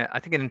I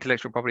think an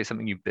intellectual property is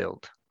something you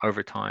build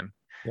over time.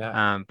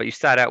 Yeah. But you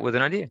start out with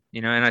an idea,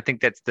 and I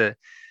think that's the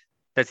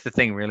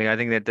thing, really. I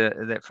think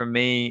that for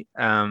me,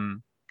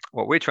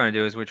 what we're trying to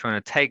do is we're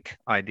trying to take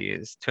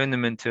ideas, turn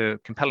them into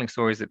compelling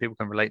stories that people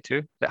can relate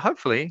to, that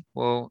hopefully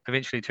will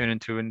eventually turn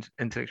into an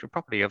intellectual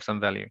property of some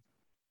value.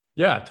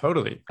 Yeah,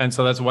 totally. And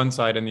so that's one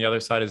side, and the other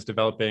side is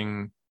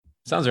developing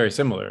Sounds very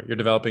similar. You're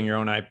developing your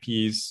own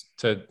IPs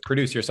to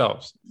produce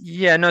yourselves.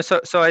 Yeah, no, so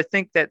I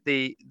think that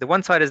the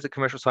one side is the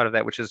commercial side of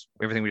that, which is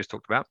everything we just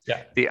talked about.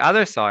 Yeah. The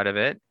other side of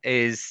it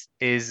is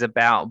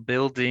about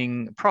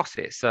building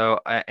process, so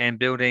and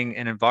building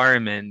an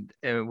environment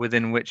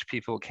within which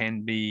people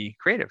can be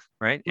creative,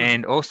 right? Hmm.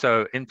 And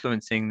also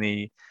influencing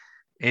the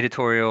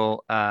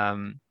editorial,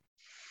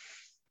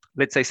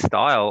 let's say,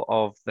 style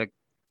of the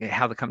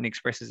how the company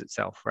expresses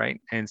itself, right?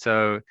 And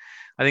so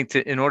I think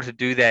in order to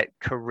do that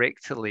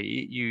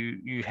correctly,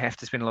 you have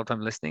to spend a lot of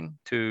time listening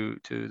to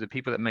the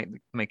people that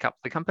make up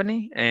the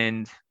company,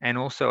 and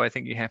also I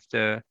think you have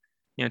to,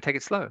 take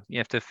it slow. You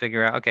have to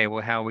figure out, okay,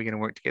 well, how are we going to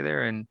work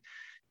together, and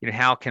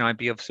how can I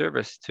be of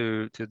service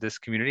to this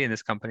community and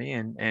this company,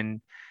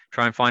 and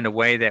try and find a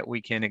way that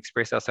we can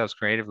express ourselves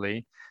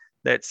creatively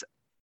that's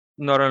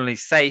not only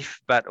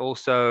safe but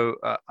also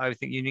I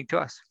think unique to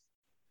us.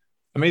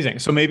 Amazing.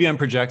 So maybe I'm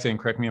projecting,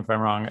 correct me if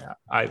I'm wrong.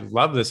 I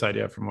love this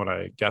idea from what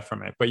I get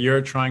from it, but you're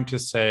trying to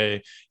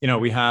say,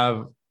 we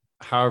have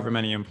however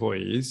many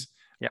employees,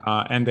 Yeah.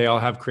 and they all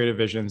have creative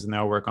visions and they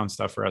all work on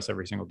stuff for us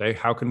every single day.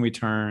 How can we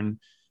turn,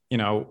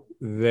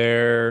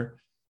 their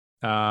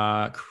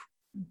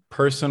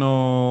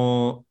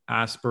personal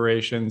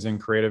aspirations and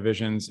creative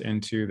visions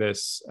into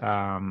this,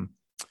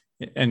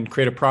 and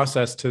create a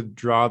process to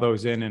draw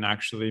those in and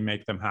actually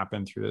make them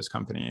happen through this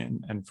company,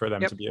 and for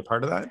them Yep. to be a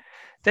part of that?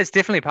 That's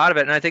definitely part of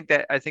it. And I think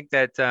that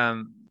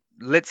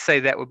let's say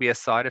that would be a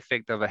side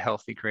effect of a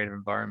healthy creative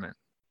environment.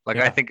 Like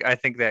Yeah. I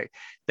think that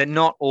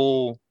not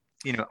all,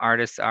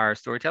 artists are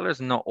storytellers,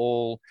 and not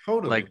all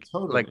Totally.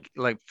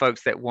 like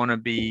folks that want to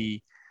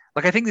be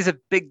like, I think there's a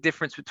big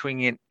difference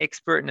between an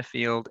expert in the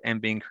field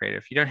and being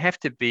creative. You don't have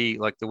to be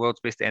like the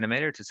world's best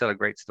animator to sell a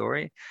great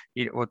story,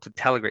 or to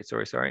tell a great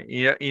story. Sorry,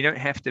 you don't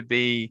have to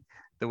be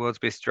the world's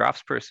best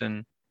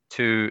draftsperson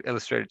to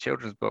illustrate a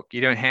children's book.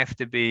 You don't have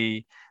to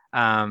be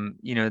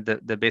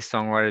the best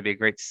songwriter to be a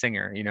great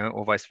singer,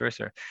 or vice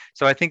versa.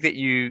 So I think that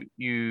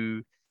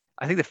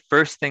I think the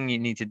first thing you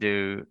need to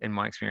do, in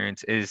my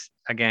experience, is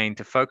again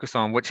to focus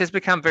on, which has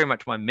become very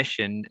much my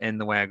mission in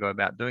the way I go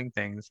about doing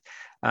things,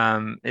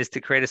 is to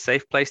create a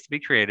safe place to be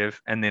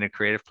creative, and then a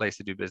creative place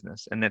to do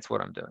business, and that's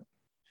what I'm doing.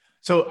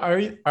 So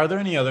are there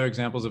any other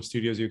examples of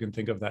studios you can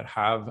think of that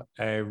have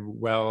a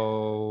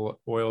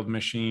well-oiled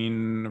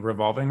machine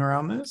revolving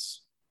around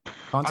this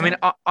I mean,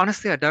 concept?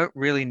 honestly, I don't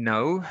really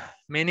know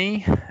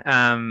many,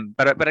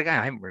 but again,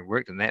 I haven't really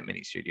worked in that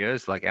many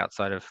studios, like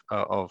outside of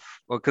well,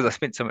 because I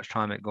spent so much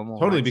time at Gilmore,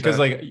 Totally, right? because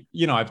So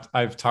like,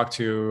 I've talked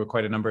to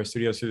quite a number of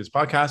studios through this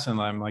podcast,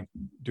 and I'm like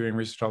doing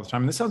research all the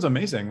time. And this sounds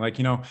amazing. Like,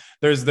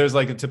 there's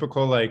like a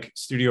typical like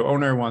studio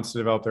owner wants to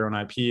develop their own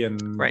IP,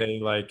 and right. they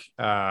like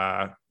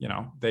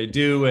they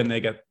do, and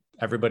they get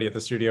everybody at the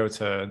studio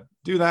to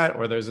do that.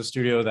 Or there's a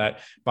studio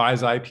that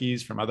buys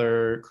IPs from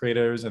other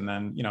creators, and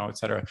then, et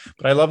cetera.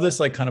 But I love this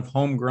like kind of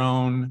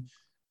homegrown,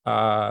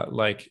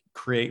 like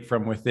create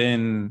from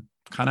within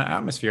kind of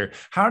atmosphere.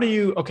 How do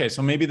you, okay,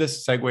 so maybe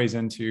this segues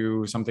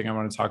into something I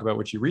want to talk about,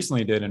 which you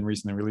recently did and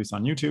recently released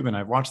on YouTube, and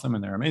I've watched them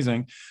and they're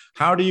amazing.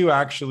 How do you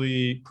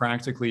actually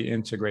practically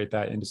integrate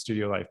that into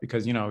studio life?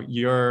 Because,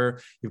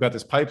 you've got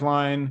this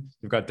pipeline,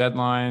 you've got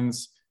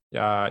deadlines,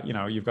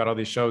 you've got all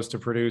these shows to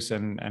produce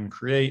and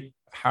create.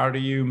 How do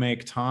you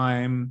make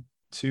time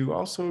to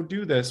also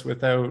do this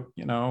without,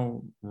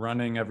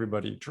 running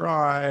everybody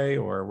dry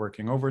or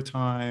working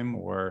overtime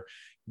or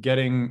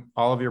getting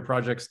all of your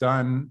projects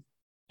done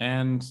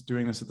and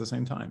doing this at the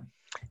same time?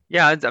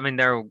 Yeah, I mean,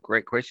 they're all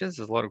great questions.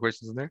 There's a lot of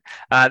questions in there.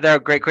 They're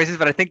great questions,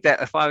 but I think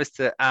that if I was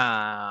to,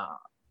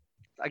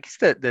 I guess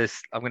that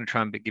this, I'm going to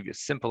try and give you a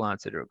simple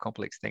answer to a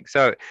complex thing.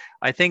 So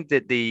I think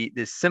that the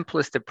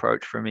simplest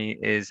approach for me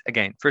is,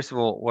 again, first of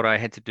all, what I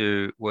had to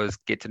do was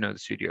get to know the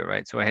studio,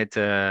 right? So I had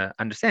to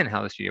understand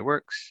how the studio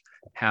works,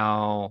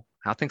 how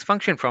things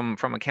function, from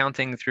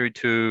accounting through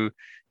to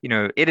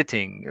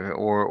editing,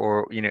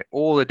 or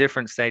all the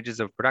different stages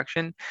of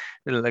production.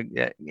 Like,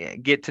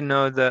 get to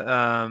know the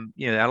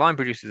our line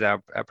producers, our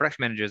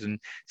production managers, and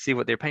see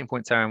what their pain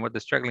points are and what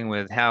they're struggling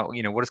with. How,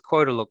 what does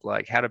quota look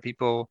like? How do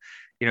people,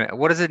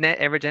 what does an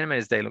average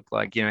animator's day look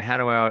like? How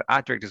do our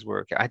art directors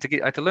work? I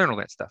had to learn all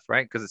that stuff,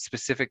 right? Because it's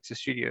specific to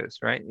studios,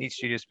 right? Each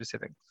studio is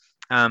specific.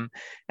 And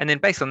then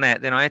based on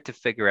that, then I had to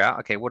figure out,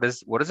 okay, what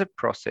does a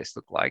process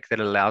look like that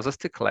allows us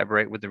to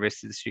collaborate with the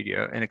rest of the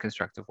studio in a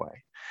constructive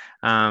way?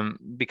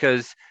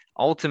 Because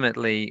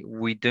ultimately,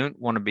 we don't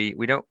want to be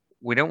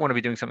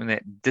doing something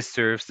that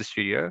disserves the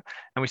studio,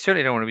 and we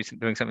certainly don't want to be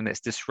doing something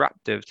that's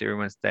disruptive to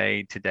everyone's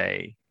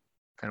day-to-day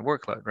kind of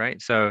workload,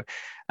 right? So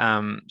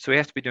we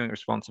have to be doing it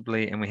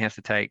responsibly, and we have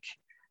to take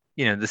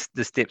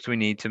the steps we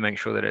need to make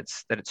sure that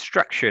it's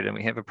structured and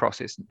we have a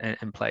process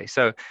in place.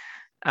 So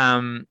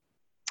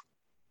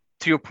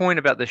to your point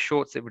about the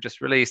shorts that were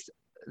just released,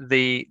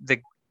 the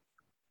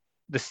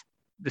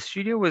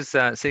studio was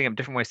setting up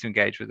different ways to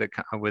engage with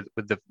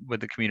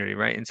the community,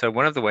 right? And so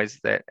one of the ways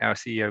that our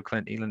CEO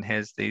Clint Eland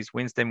has these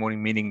Wednesday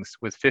morning meetings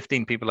with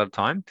 15 people at a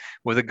time,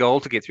 with a goal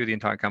to get through the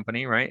entire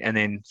company, right, and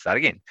then start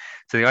again.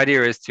 So the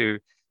idea is to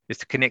is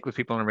to connect with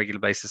people on a regular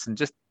basis and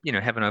just,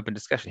 have an open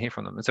discussion, hear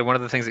from them. And so one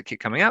of the things that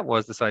kept coming up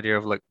was this idea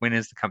of like, when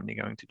is the company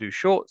going to do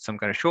shorts, some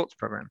kind of shorts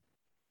program?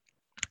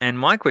 And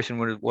my question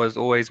was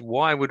always,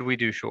 why would we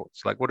do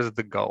shorts? Like, what is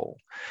the goal?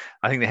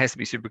 I think that has to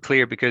be super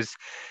clear, because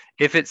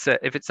if it's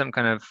some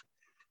kind of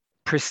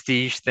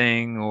prestige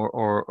thing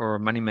or a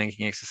money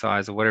making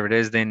exercise or whatever it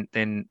is, then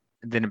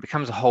it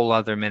becomes a whole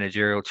other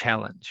managerial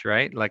challenge,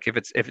 right? Like if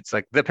it's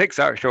like the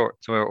Pixar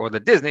shorts or the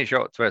Disney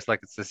shorts, where it's like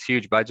it's this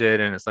huge budget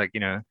and it's like,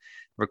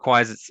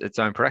 requires its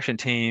own production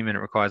team and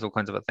it requires all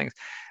kinds of other things,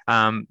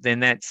 then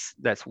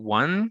that's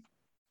one,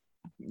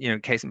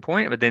 case in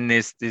point. But then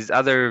there's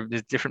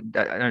different,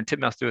 I know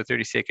Titmouse do a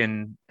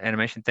 30-second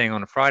animation thing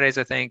on Fridays,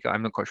 I think.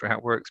 I'm not quite sure how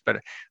it works,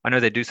 but I know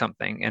they do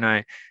something,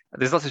 and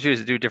there's lots of studios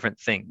that do different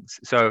things.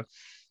 So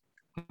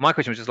my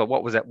question was just like,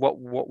 what was that? What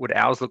would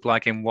ours look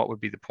like, and what would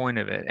be the point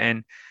of it?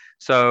 And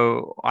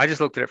so I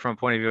just looked at it from a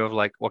point of view of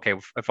like, okay,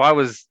 if I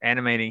was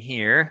animating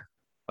here,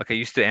 like I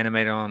used to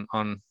animate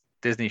on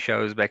Disney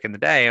shows back in the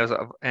day,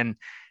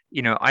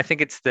 I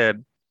think it's that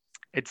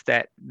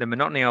the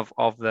monotony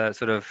of the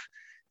sort of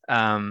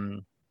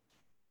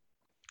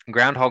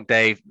Groundhog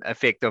Day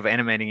effect of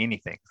animating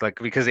anything, like,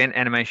 because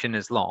animation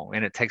is long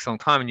and it takes a long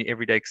time, and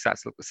every day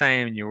starts to look the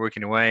same and you're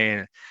working away.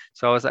 And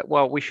so I was like,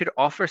 well, we should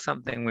offer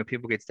something where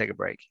people get to take a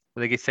break,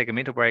 where they get to take a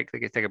mental break, they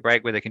get to take a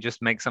break where they can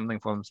just make something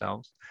for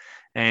themselves,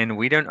 and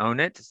we don't own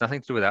it. It's nothing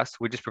to do with us.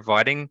 We're just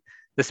providing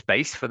the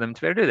space for them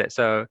to be able to do that.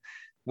 So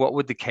what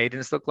would the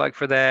cadence look like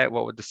for that?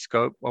 What would the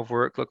scope of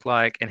work look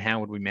like, and how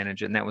would we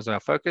manage it? And that was our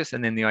focus.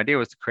 And then the idea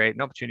was to create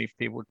an opportunity for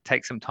people to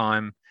take some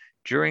time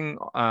during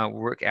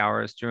work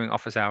hours, during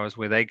office hours,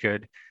 where they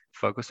could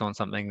focus on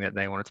something that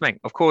they wanted to make.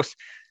 Of course,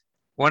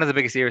 one of the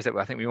biggest errors that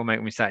I think we all make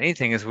when we start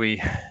anything is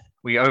we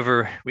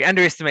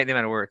underestimate the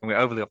amount of work, and we're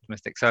overly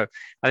optimistic. So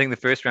I think the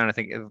first round, I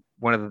think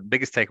one of the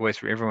biggest takeaways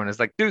for everyone is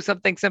like, do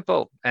something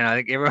simple. And I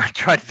think everyone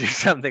tried to do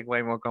something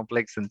way more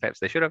complex than perhaps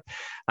they should have.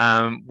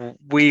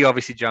 We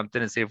obviously jumped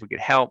in and see if we could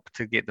help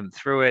to get them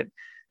through it.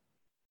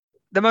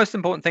 The most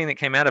important thing that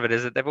came out of it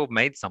is that they've all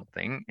made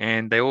something,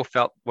 and they all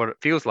felt what it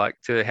feels like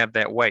to have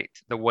that weight,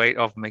 the weight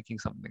of making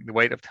something, the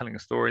weight of telling a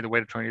story, the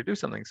weight of trying to do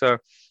something. So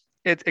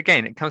it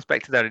comes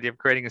back to that idea of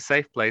creating a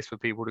safe place for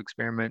people to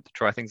experiment, to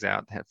try things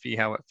out, to see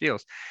how it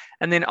feels.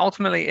 And then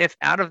ultimately, if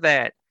out of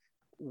that,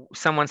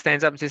 someone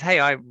stands up and says, hey,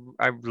 I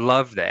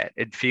love that.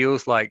 It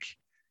feels like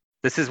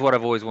this is what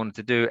I've always wanted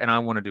to do, and I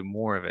want to do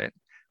more of it.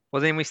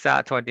 Well, then we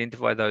start to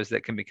identify those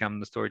that can become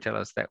the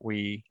storytellers that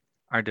we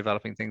are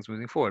developing things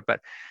moving forward.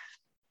 But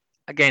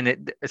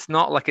again, it's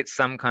not like it's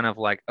some kind of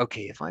like,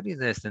 okay, if I do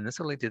this, then this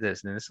will lead to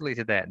this, and then this will lead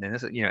to that, and then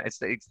this,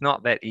 it's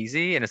not that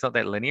easy, and it's not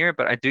that linear.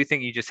 But I do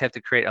think you just have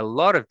to create a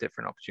lot of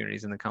different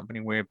opportunities in the company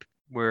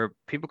where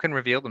people can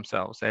reveal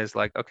themselves as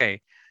like,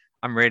 okay,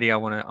 I'm ready. I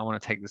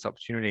want to take this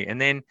opportunity,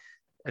 and then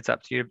it's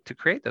up to you to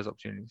create those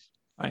opportunities.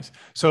 Nice.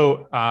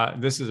 So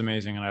this is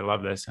amazing, and I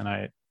love this, and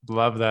I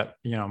love that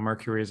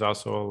Mercury is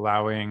also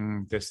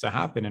allowing this to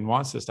happen and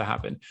wants this to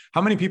happen.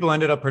 How many people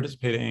ended up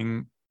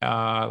participating?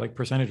 Like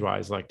percentage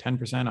wise, like 10%,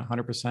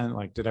 100%,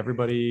 like did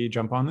everybody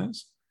jump on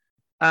this?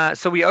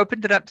 So we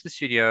opened it up to the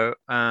studio.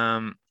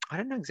 I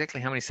don't know exactly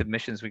how many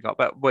submissions we got,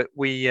 but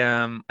we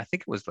I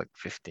think it was like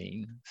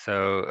 15.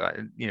 So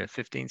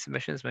 15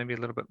 submissions, maybe a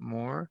little bit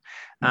more.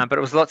 But it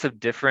was lots of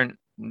different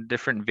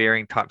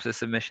varying types of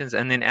submissions,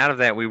 and then out of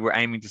that we were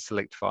aiming to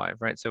select 5,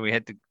 right? So we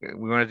want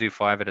to do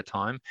 5 at a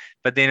time.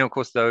 But then of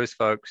course those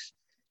folks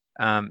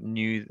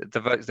knew the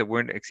votes that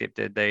weren't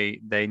accepted,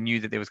 they knew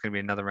that there was going to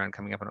be another round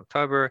coming up in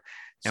October.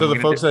 So the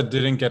folks that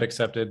didn't get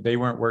accepted, they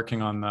weren't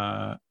working on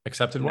the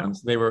accepted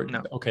ones? They were?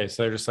 No. Okay,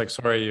 so they're just like,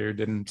 sorry, you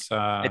didn't...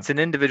 It's an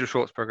individual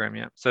shorts program,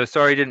 yeah. So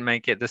sorry, you didn't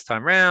make it this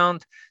time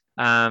round.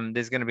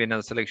 There's going to be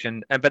another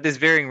selection, but there's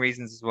varying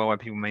reasons as well why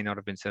people may not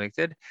have been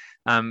selected,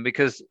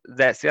 because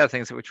that's the other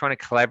thing, is that we're trying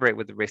to collaborate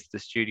with the rest of the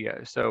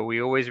studio. So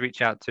we always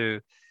reach out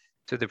to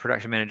the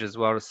production manager as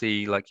well to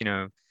see, like,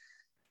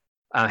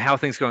 how are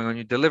things going on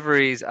your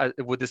deliveries?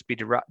 Would this be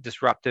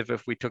disruptive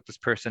if we took this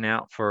person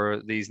out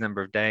for these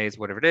number of days,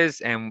 whatever it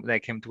is? And they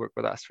came to work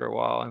with us for a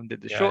while and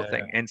did the short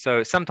thing. And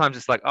so sometimes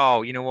it's like,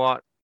 oh, you know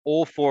what?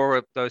 All 4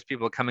 of those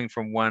people are coming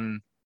from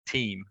one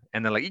team,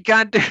 and they're like, you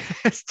can't do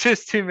it's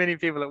just too many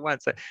people at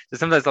once. So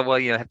sometimes like, well,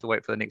 have to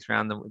wait for the next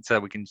round so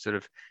we can sort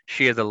of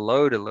share the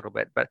load a little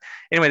bit. But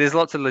anyway, there's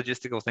lots of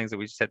logistical things that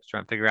we just have to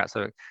try and figure out.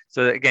 So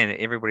again,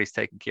 everybody's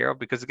taken care of,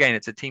 because again,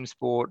 it's a team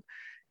sport.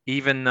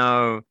 Even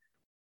though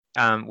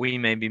we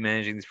may be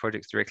managing these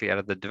projects directly out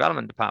of the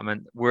development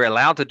department, we're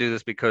allowed to do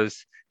this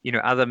because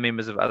other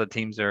members of other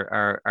teams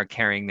are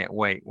carrying that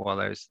weight while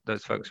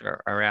those folks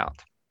are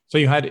out. So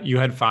you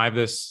had 5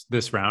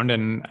 this round,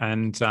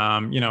 and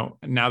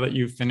now that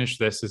you've finished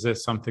this, is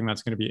this something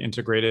that's going to be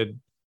integrated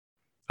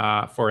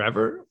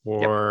forever,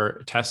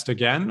 or test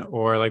again,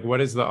 or like,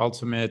 what is the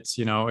ultimate,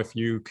 if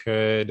you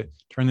could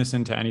turn this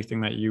into anything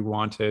that you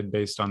wanted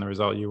based on the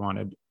result you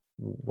wanted,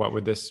 what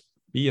would this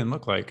be and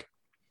look like?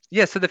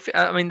 Yeah, so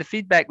I mean, the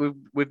feedback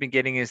we've been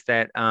getting is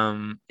that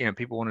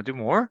people want to do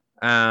more.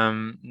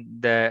 Everyone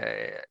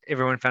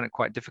found it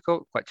quite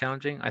difficult, quite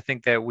challenging. I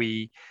think that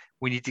we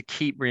need to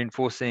keep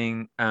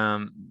reinforcing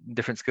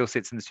different skill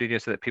sets in the studio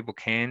so that people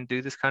can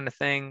do this kind of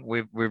thing.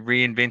 We've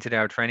reinvented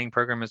our training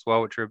program as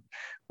well, which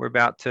we're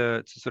about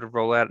to sort of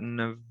roll out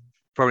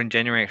probably in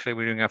January. Actually,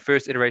 we're doing our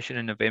first iteration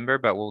in November,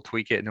 but we'll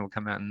tweak it and it will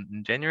come out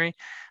in January.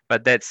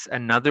 But that's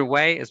another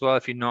way as well.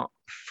 If you're not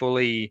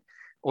fully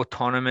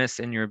autonomous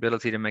in your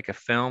ability to make a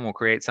film or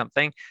create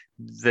something,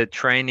 the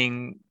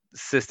training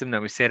system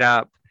that we set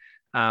up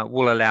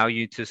will allow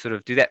you to sort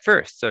of do that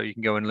first. So you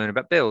can go and learn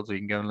about builds, or you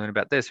can go and learn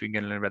about this, or you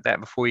can go and learn about that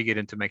before you get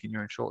into making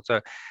your own short.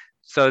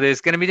 So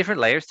there's going to be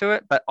different layers to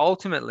it. But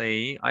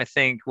ultimately, I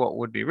think what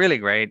would be really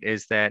great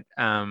is that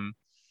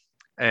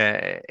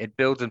it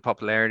builds in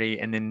popularity.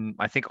 And then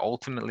I think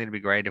ultimately it'd be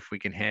great if we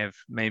can have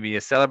maybe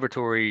a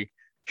celebratory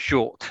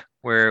short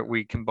where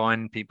we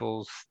combine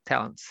people's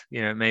talents.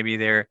 Maybe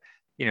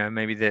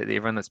maybe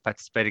everyone that's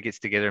participated gets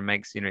together and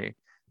makes,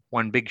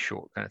 one big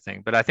short kind of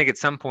thing. But I think at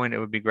some point it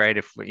would be great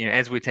if,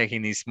 as we're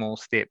taking these small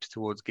steps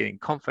towards getting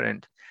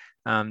confident,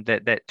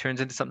 that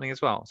turns into something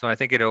as well. So I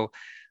think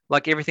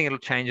like everything, it'll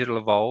change, it'll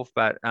evolve,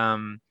 but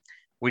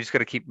we just got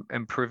to keep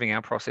improving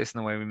our process and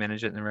the way we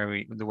manage it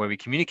and the way we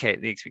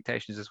communicate the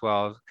expectations as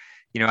well.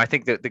 I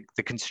think that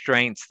the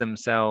constraints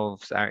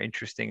themselves are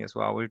interesting as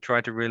well. We've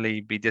tried to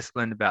really be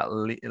disciplined about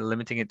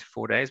limiting it to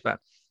 4 days, but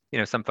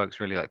some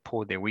folks really like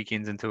poured their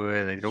weekends into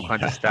it. They did all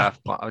kinds of stuff,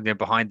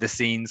 behind the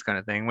scenes kind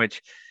of thing,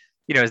 which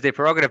is their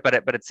prerogative,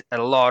 but it's a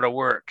lot of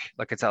work.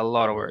 Like it's a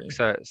lot of work.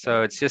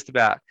 So it's just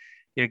about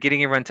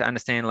getting everyone to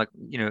understand, like,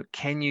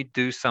 can you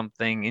do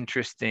something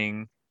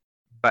interesting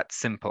but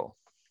simple?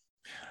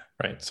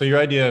 Right. So your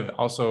idea of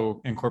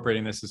also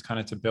incorporating this is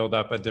kind of to build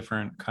up a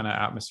different kind of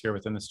atmosphere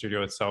within the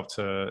studio itself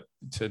to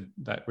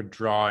that would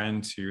draw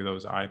into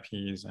those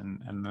IPs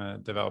and the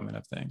development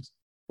of things.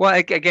 Well,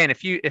 again,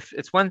 if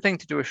it's one thing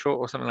to do a short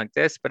or something like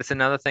this, but it's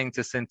another thing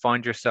to then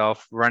find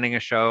yourself running a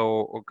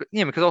show, or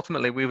because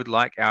ultimately we would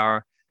like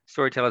our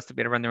storytellers to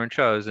be able to run their own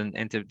shows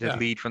and to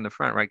lead from the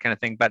front, right, kind of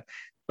thing. But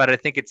I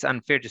think it's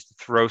unfair just to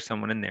throw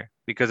someone in there,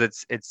 because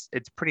it's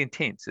pretty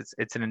intense.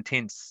 It's an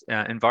intense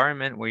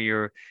environment where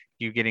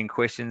you're getting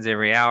questions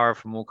every hour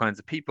from all kinds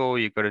of people.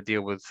 You've got to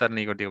deal with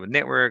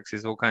networks.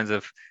 There's all kinds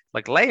of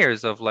like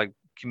layers of like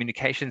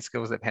communication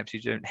skills that perhaps you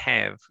don't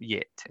have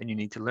yet and you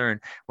need to learn.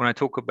 When I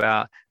talk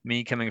about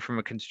me coming from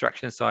a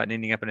construction site and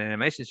ending up in an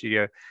animation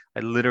studio,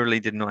 I literally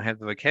did not have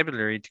the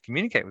vocabulary to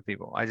communicate with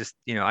people. I just,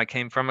 I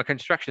came from a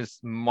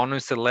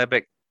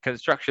monosyllabic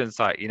construction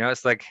site.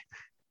 It's like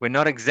we're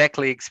not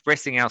exactly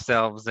expressing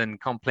ourselves in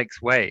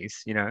complex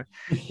ways,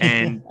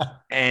 and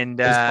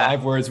there's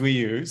 5 words we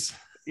use.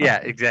 Yeah,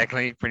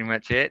 exactly, pretty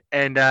much it.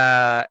 And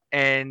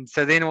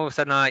so then all of a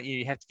sudden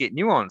you have to get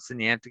nuance,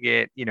 and you have to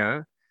get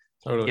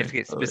Totally. You have to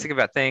get specific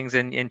about things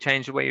and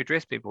change the way you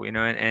address people,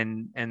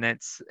 and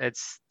that's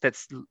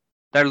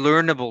they're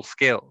learnable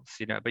skills,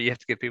 but you have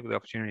to give people the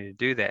opportunity to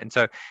do that. And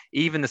so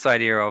even this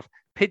idea of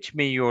pitch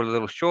me your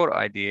little short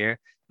idea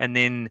and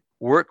then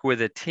work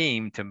with a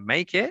team to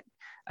make it,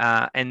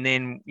 and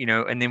then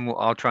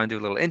I'll try and do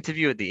a little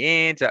interview at the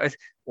end. So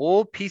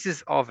all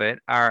pieces of it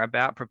are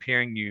about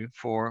preparing you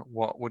for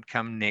what would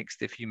come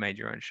next if you made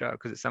your own show.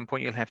 Because at some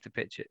point you'll have to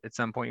pitch it. At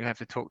some point you'll have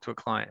to talk to a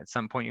client. At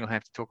some point you'll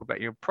have to talk about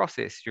your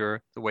process,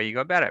 the way you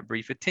go about it,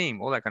 brief a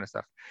team, all that kind of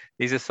stuff.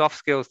 These are soft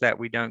skills that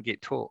we don't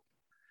get taught.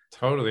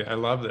 Totally. I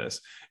love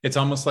this. It's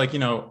almost like,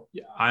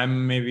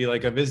 I'm maybe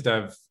like a biz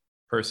dev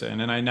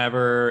person and I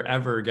never,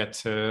 ever get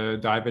to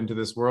dive into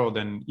this world.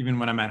 And even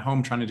when I'm at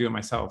home trying to do it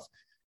myself,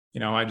 I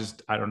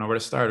don't know where to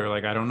start, or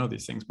like, I don't know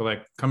these things, but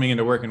like coming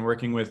into work and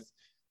working with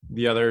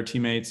the other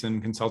teammates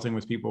and consulting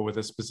with people with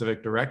a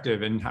specific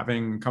directive and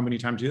having company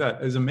time to do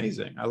that is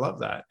amazing. I love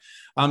that.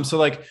 So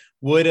like,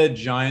 would a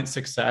giant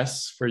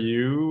success for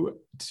you,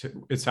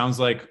 it sounds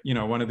like,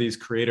 one of these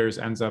creators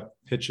ends up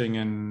pitching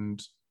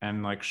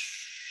and like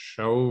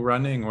show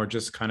running, or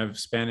just kind of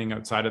spanning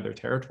outside of their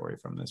territory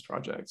from this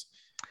project?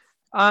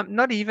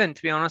 Not even,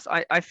 to be honest.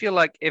 I feel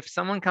like if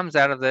someone comes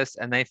out of this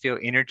and they feel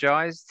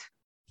energized,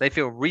 they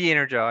feel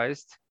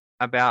re-energized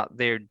about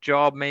their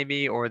job,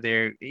 maybe, or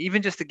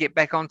even just to get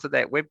back onto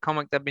that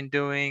webcomic they've been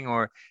doing,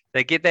 or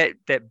they get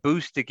that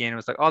boost again. It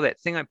was like, oh,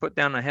 that thing I put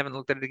down, I haven't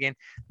looked at it again.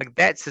 Like,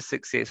 that's a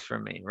success for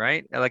me,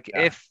 right? Like,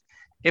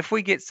 if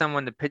we get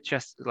someone to pitch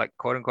us, like,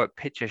 quote unquote,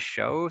 pitch a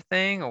show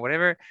thing or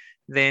whatever,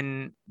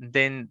 then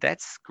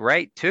that's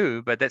great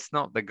too, but that's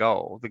not the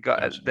goal. The goal,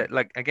 that,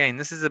 like, again,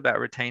 this is about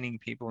retaining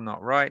people,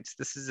 not rights.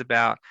 This is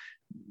about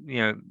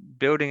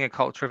building a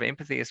culture of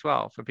empathy as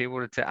well, for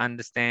people to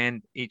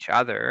understand each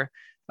other.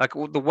 Like,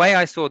 the way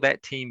I saw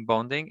that team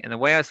bonding and the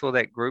way I saw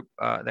that group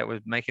that was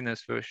making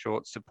those first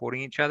shorts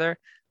supporting each other,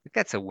 like,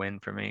 that's a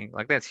win for me.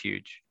 Like, that's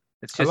huge.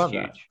 It's just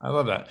huge. I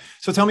love that.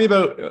 So tell me a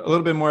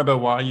little bit more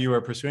about why you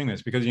are pursuing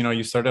this, because,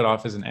 you started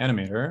off as an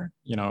animator,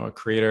 a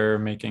creator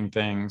making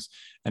things,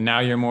 and now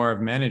you're more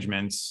of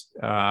management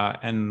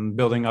and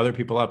building other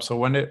people up. So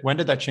when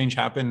did that change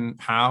happen?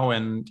 How?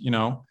 And,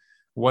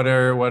 What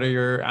are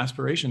your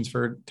aspirations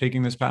for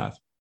taking this path?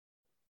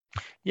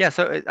 Yeah,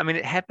 so I mean,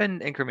 it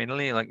happened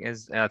incrementally, like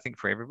as I think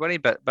for everybody,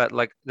 but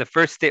like the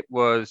first step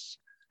was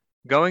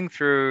going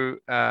through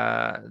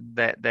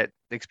that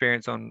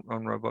experience on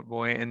Robot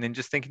Boy, and then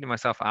just thinking to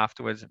myself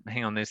afterwards,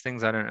 hang on, there's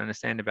things I don't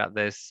understand about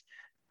this.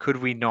 Could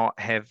we not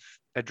have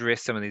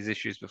addressed some of these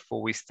issues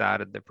before we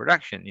started the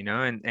production, you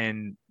know? And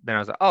then I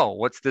was like, oh,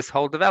 what's this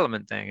whole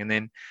development thing? And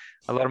then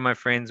a lot of my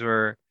friends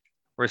were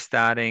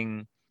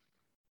starting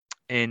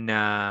in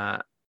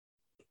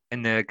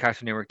in the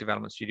Cartoon Network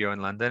development studio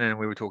in London, and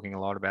we were talking a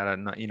lot about it.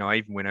 And I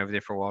even went over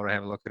there for a while to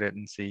have a look at it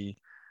and see,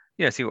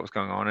 see what was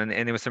going on.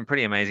 And there was some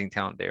pretty amazing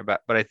talent there.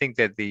 But I think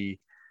that the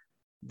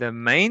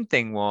main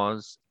thing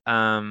was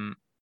I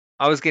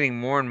was getting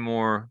more and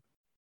more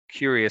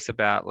curious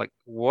about like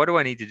what do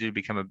I need to do to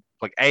become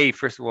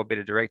first of all a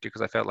better director,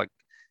 because I felt like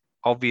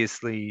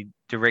obviously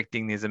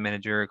directing there's a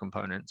managerial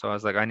component. So I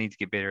was like, I need to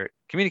get better at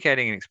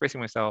communicating and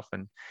expressing myself.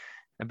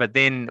 But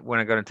then when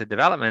I got into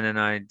development and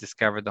I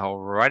discovered the whole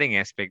writing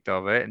aspect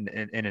of it in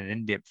an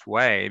in-depth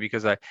way,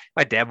 because I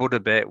dabbled a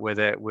bit with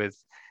it with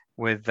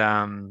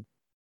the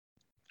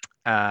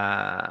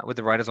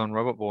writers on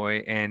Robot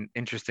Boy, and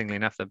interestingly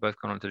enough, they've both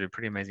gone on to do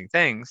pretty amazing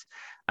things.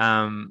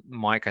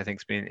 Mike, I think,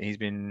 he's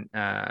been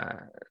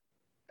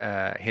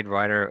head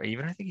writer,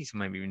 even I think he's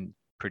maybe even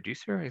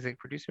executive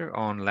producer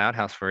on Loud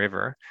House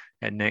Forever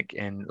at Nick,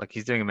 and like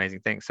he's doing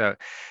amazing things. So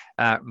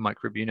Mike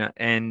Rabuna,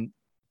 and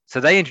so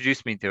they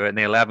introduced me to it, and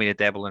they allowed me to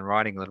dabble in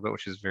writing a little bit,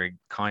 which is very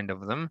kind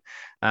of them.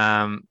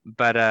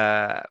 But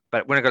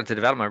when I got into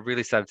development, I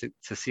really started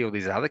to see all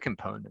these other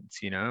components.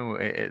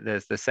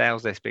 There's the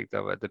sales aspect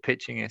of it, the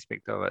pitching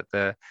aspect of it,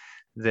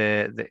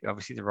 the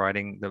obviously the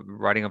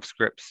writing of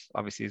scripts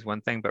obviously is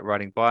one thing, but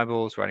writing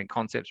Bibles, writing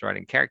concepts,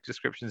 writing character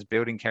descriptions,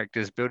 building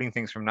characters, building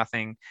things from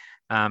nothing,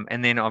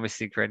 and then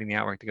obviously creating the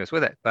artwork that goes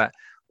with it. But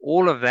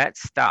all of that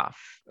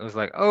stuff, it was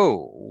like,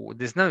 oh,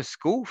 there's no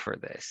school for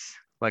this.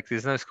 Like,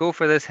 there's no school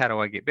for this. How do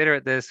I get better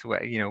at this?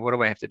 What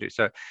do I have to do?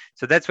 So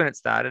that's when it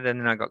started. And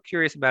then I got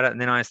curious about it. And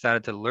then I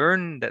started to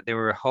learn that there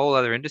were whole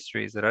other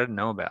industries that I didn't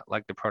know about,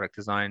 like the product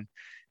design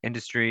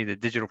industry, the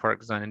digital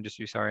product design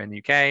industry, sorry, in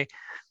the UK.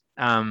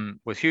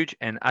 Was huge,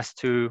 and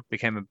ustwo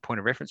became a point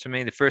of reference for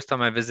me. The first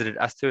time I visited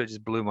ustwo, it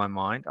just blew my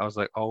mind. I was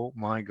like, oh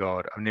my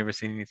God, I've never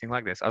seen anything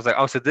like this. I was like,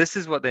 oh, so this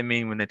is what they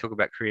mean when they talk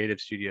about creative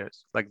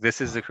studios. Like,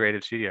 this is a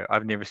creative studio.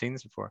 I've never seen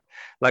this before.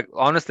 Like,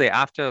 honestly,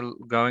 after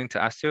going to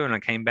ustwo and I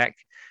came back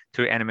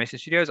to animation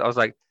studios, I was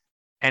like,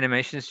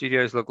 animation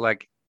studios look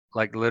like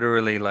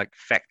literally like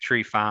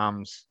factory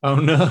farms. Oh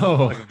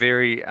no. Like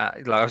very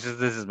like I was just,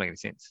 this doesn't make any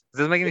sense. This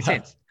doesn't make any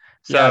sense.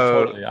 Yeah,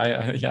 So totally.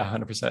 Yeah,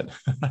 100%. so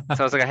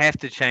I was like, I have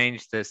to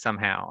change this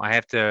somehow. I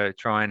have to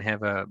try and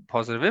have a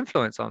positive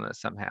influence on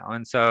this somehow.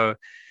 And so,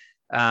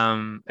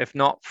 if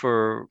not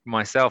for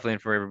myself, then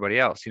for everybody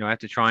else, I have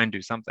to try and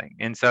do something.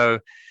 And so,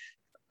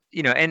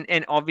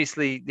 and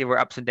obviously there were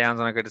ups and downs,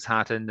 and I got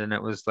disheartened, and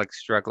it was like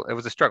struggle. It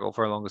was a struggle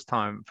for the longest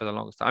time.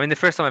 I mean, the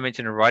first time I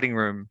mentioned a writing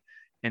room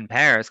in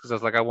Paris, because I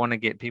was like, I want to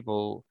get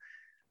people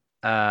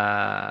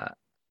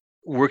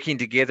working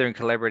together and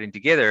collaborating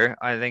together.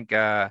 I think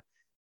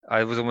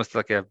I was almost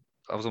I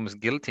was almost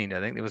guillotined. I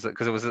think it was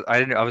because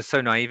I was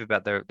so naive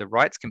about the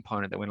rights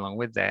component that went along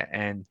with that,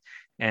 and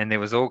there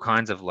was all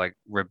kinds of like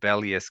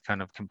rebellious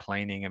kind of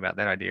complaining about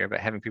that idea about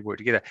having people work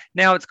together.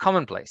 Now it's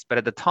commonplace, but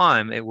at the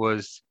time it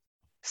was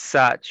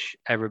such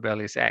a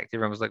rebellious act.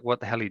 Everyone was like,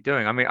 what the hell are you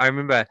doing? I mean, I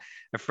remember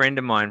a friend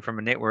of mine from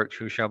a network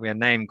who shall be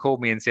unnamed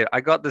called me and said,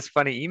 I got this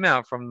funny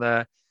email from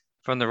the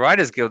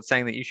Writers Guild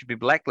saying that you should be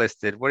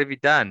blacklisted. What have you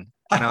done?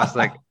 And I was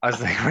like, what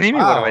do you mean?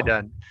 What have I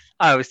done?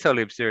 Oh, it was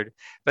totally absurd.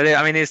 But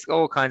I mean, there's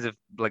all kinds of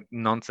like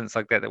nonsense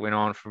like that went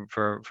on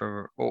for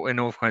in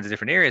all kinds of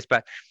different areas.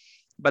 But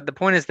the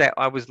point is that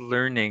I was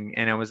learning,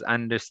 and I was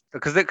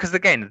because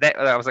again, that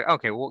I was like,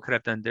 okay, what could I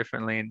have done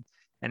differently,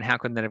 and how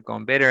could that have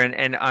gone better?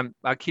 And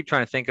I keep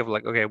trying to think of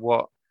like, okay,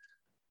 what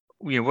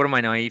am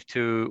I naive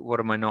to? What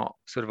am I not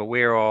sort of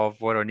aware of?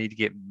 What do I need to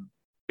get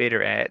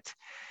better at?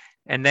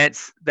 And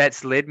that's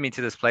led me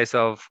to this place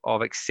of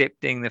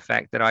accepting the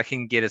fact that I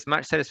can get as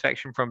much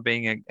satisfaction from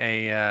being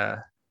a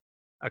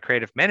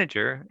creative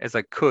manager as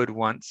I could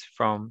once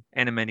from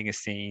animating a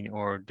scene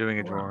or doing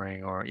a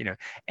drawing, or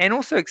and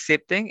also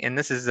accepting. And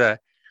this is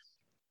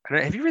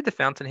have you read The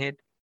Fountainhead?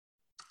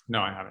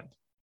 No, I haven't.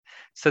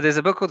 So there's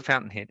a book called The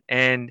Fountainhead,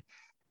 and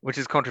which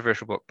is a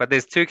controversial book, but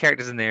there's two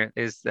characters in there.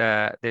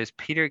 There's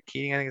Peter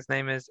Keating, I think his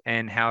name is,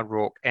 and Howard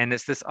Rourke, and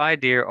it's this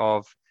idea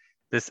of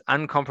this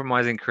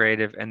uncompromising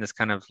creative and this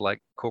kind of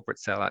like corporate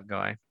sellout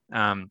guy.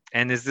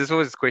 And there's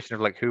always this question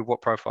of like,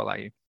 what profile are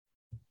you?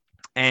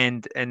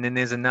 And then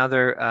there's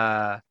another,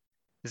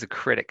 there's a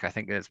critic, I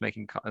think, that's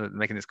making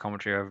this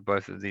commentary over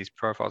both of these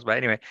profiles. But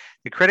anyway,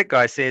 the critic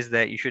guy says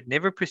that you should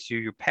never pursue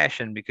your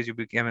passion because you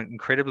become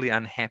incredibly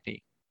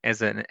unhappy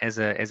as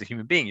a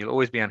human being. You'll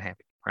always be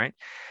unhappy, right?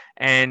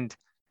 And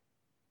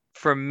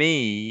for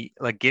me,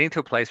 like getting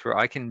to a place where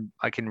I can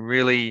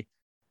really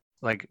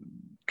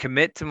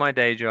commit to my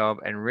day job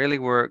and really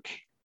work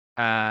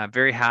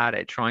very hard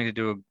at trying to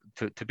do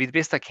to be the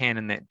best I can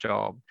in that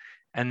job,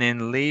 and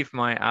then leave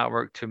my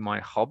artwork to my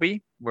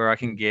hobby where I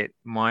can get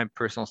my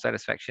personal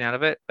satisfaction out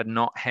of it, but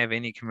not have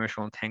any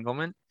commercial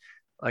entanglement.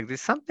 Like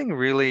there's something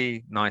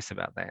really nice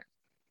about that.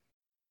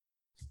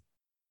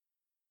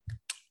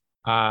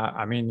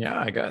 I mean, yeah,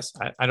 I guess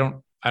I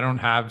don't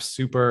have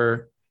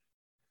super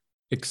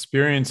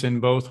experience in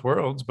both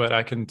worlds, but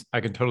I can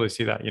totally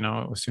see that. You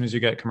know, as soon as you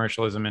get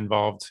commercialism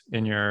involved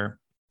in your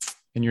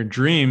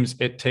dreams,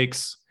 it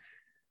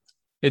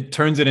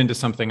turns it into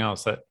something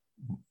else that,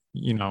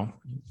 you know,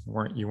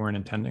 you weren't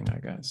intending, I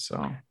guess.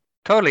 So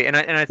Totally, and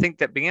I think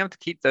that being able to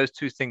keep those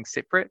two things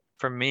separate,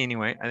 from me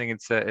anyway, I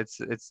think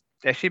it's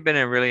actually been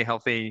a really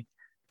healthy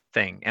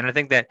thing. And I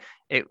think that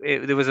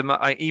there was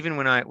even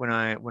when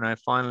I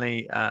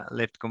finally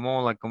left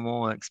Gomor, like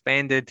Gomor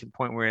expanded to the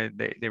point where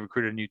they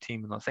recruited a new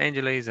team in Los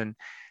Angeles, and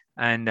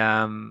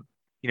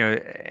you know,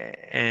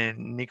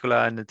 and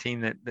Nicola and the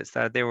team that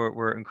started there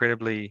were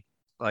incredibly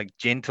like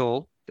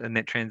gentle in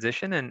that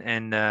transition,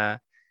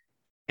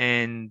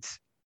 and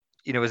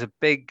you know, it was a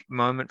big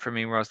moment for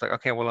me where I was like,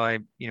 okay, well,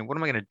 what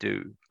am I going to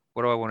do?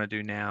 What do I want to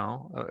do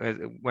now?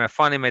 When I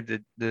finally made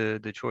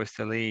the choice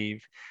to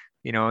leave,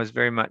 you know, I was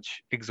very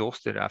much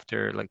exhausted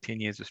after like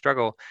 10 years of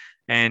struggle,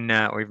 and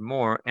or even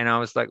more. And I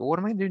was like, well, what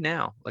am I going to do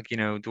now? Like, you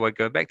know, do I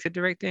go back to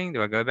directing?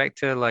 Do I go back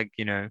to like,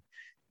 you know,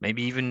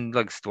 maybe even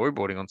like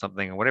storyboarding on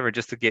something or whatever,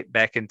 just to get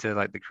back into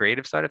like the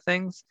creative side of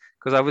things?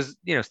 Because I was,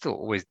 you know, still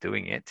always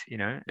doing it, you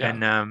know,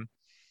 yeah,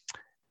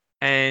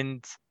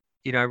 and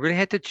you know, I really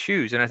had to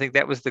choose. And I think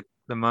that was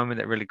the moment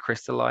that really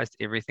crystallized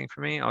everything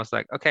for me. I was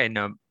like, okay,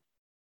 no,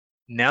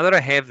 now that I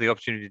have the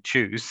opportunity to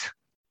choose,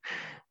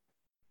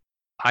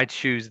 I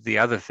choose the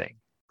other thing.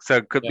 So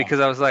yeah, because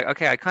I was like,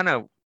 okay, I kind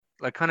of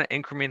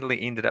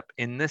incrementally ended up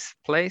in this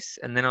place,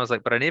 and then I was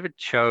like, but I never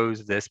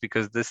chose this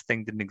because this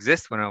thing didn't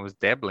exist when I was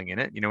dabbling in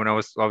it. You know, when I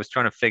was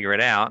trying to figure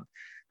it out,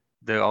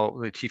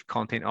 the chief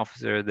content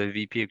officer, the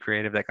VP of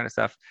creative, that kind of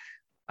stuff.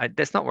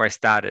 That's not where I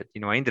started.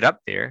 You know, I ended up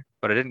there,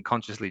 but I didn't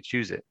consciously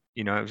choose it.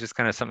 You know, it was just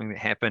kind of something that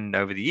happened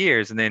over the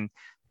years. And then,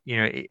 you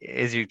know,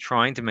 as you're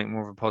trying to make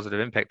more of a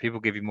positive impact, people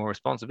give you more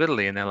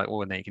responsibility, and they're like,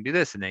 well, now you can do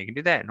this, and now you can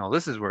do that, and all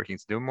this is working,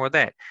 so do more of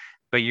that.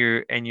 But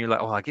you're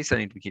like, oh, I guess I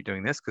need to keep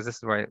doing this because this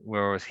is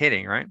where I was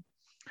heading, right?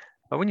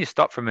 But when you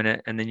stop for a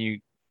minute and then you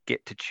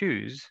get to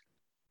choose,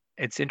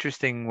 it's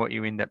interesting what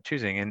you end up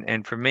choosing.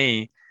 And for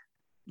me,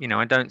 you know,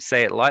 I don't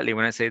say it lightly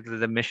when I say that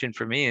the mission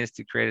for me is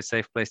to create a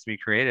safe place to be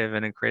creative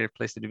and a creative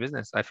place to do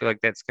business. I feel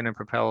like that's going to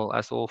propel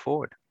us all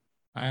forward.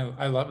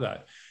 I love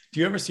that. Do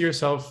you ever see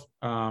yourself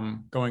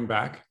going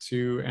back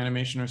to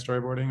animation or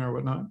storyboarding or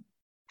whatnot?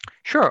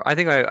 Sure, I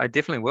think I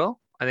definitely will.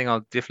 I think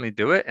I'll definitely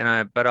do it,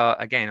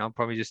 but again, I'll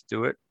probably just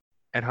do it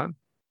at home.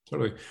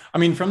 Totally. I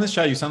mean, from this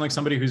chat, you sound like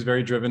somebody who's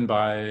very driven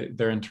by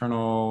their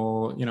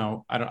internal, you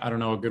know, I don't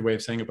know a good way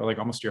of saying it, but like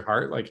almost your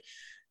heart. Like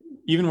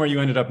even where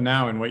you ended up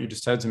now and what you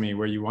just said to me,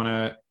 where you want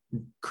to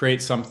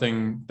create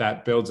something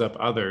that builds up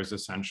others,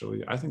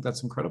 essentially. I think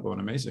that's incredible and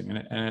amazing.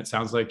 And it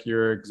sounds like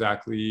you're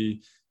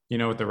exactly, you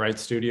know, with the right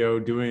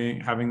studio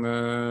having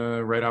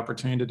the right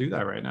opportunity to do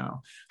that right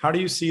now. How do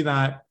you see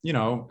that, you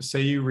know, say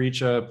you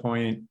reach a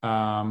point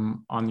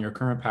on your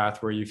current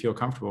path where you feel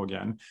comfortable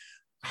again?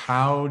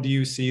 How do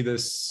you see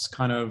this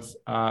kind of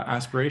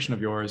aspiration of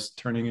yours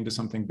turning into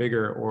something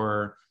bigger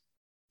or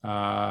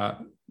uh,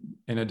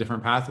 in a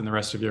different path in the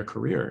rest of your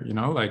career? You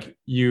know, like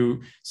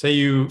you say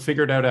you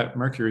figured out at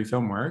Mercury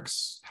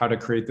Filmworks how to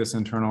create this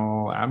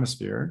internal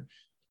atmosphere.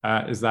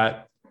 Is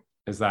that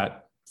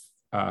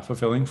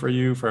fulfilling for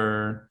you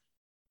for,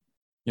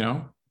 you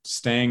know,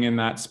 staying in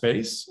that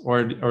space,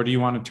 or do you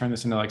want to turn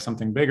this into like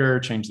something bigger,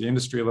 change the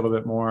industry a little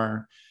bit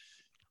more?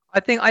 I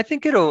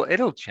think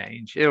it'll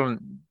change.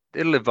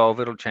 It'll evolve.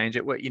 It'll change.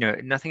 You know,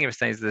 nothing ever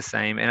stays the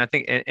same. And I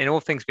think, in all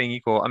things being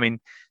equal, I mean,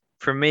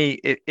 for me,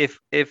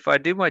 if I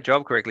do my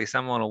job correctly,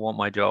 someone will want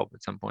my job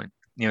at some point.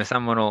 You know,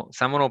 someone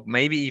will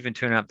maybe even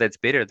turn up that's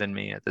better than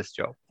me at this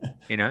job.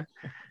 You know,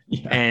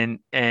 Yeah.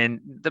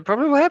 and that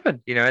probably will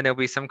happen. You know, and there'll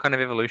be some kind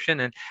of evolution,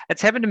 and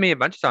it's happened to me a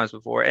bunch of times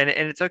before, and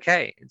it's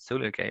okay. It's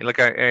totally okay.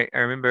 Like I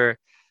remember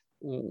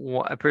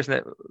a person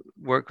that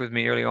worked with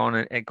me early on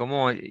at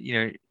Gaumont. You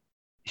know,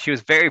 she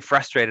was very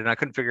frustrated and I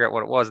couldn't figure out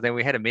what it was. And then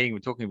we had a meeting, we're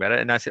talking about it.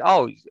 And I said,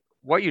 oh,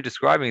 what you're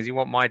describing is you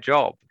want my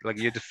job. Like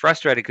you're just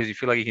frustrated because you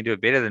feel like you can do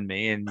it better than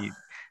me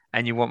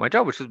and you want my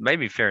job, which was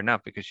maybe fair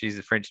enough because she's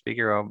a French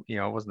speaker. You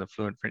know, I wasn't a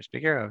fluent French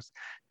speaker. I was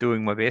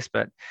doing my best,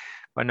 but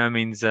by no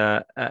means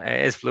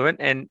as fluent.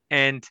 And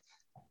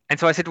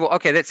so I said, well,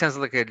 okay, that sounds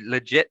like a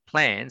legit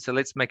plan. So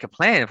let's make a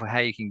plan for how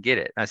you can get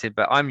it. I said,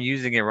 but I'm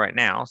using it right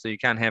now, so you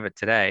can't have it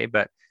today.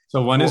 But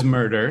So one is well,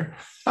 murder.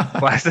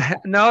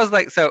 no, I was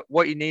like, so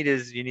what you need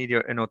is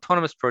an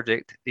autonomous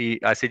project.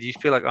 I said, you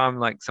feel like I'm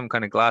like some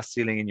kind of glass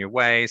ceiling in your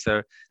way.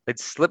 So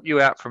let's slip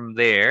you out from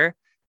there,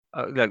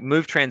 like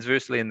move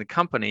transversely in the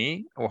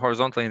company or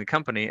horizontally in the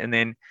company. And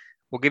then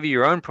we'll give you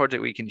your own project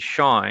where you can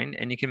shine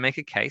and you can make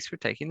a case for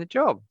taking the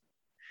job.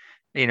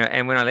 You know,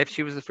 and when I left,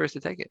 she was the first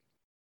to take it.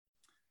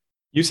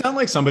 You sound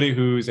like somebody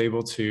who's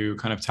able to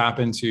kind of tap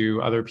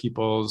into other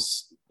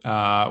people's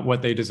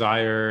what they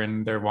desire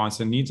and their wants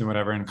and needs and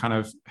whatever, and kind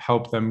of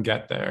help them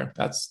get there.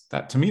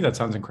 That to me, that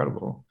sounds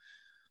incredible.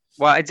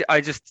 Well,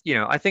 I just,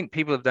 I think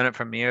people have done it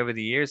from me over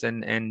the years,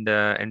 and kind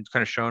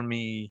of shown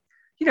me,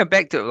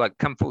 back to like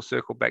come full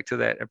circle back to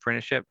that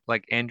apprenticeship.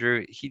 Like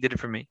Andrew, he did it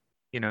for me,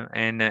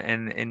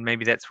 and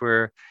maybe that's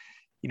where,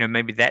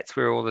 maybe that's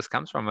where all this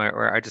comes from.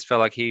 Or I just felt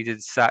like he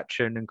did such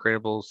an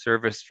incredible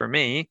service for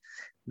me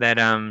that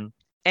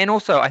and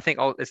also I think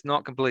it's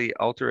not completely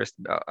altruist,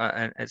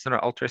 and it's not an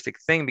altruistic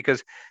thing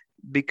because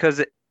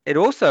it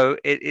also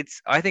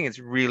it's I think it's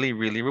really,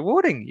 really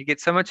rewarding. You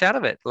get so much out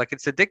of it. Like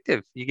it's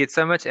addictive. You get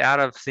so much out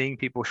of seeing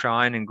people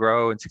shine and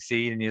grow and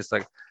succeed, and you're just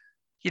like,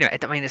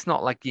 I mean, it's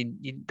not like you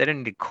they don't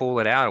need to call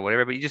it out or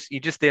whatever, but you're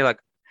just there like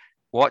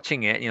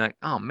watching it, and you're like,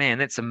 oh man,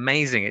 that's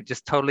amazing. It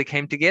just totally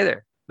came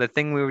together. The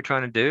thing we were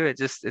trying to do,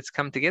 it's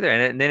come together,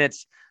 and then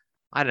it's,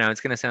 I don't know,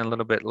 it's going to sound a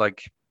little bit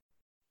like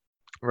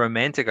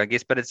romantic, I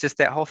guess, but it's just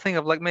that whole thing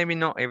of like maybe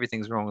not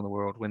everything's wrong in the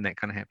world when that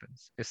kind of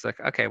happens. It's like,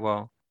 okay,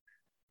 well,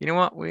 you know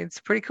what?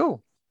 It's pretty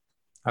cool.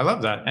 I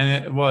love that.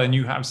 And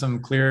you have some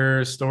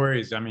clear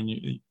stories. I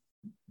mean,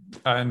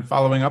 and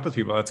following up with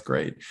people, that's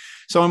great.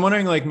 So I'm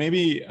wondering, like,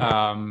 maybe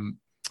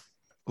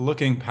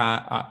looking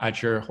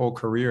at your whole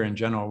career in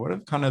general, what are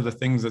kind of the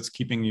things that's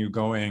keeping you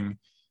going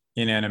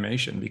in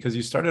animation? Because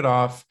you started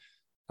off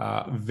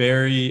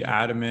very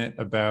adamant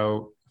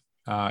about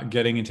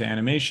getting into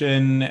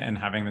animation and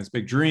having this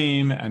big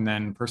dream, and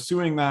then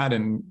pursuing that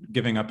and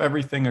giving up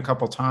everything a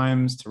couple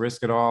times to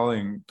risk it all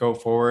and go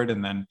forward,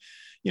 and then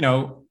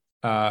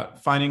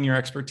finding your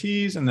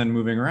expertise and then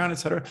moving around, et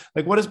cetera.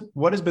 Like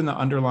what has been the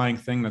underlying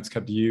thing that's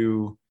kept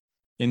you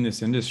in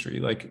this industry?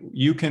 Like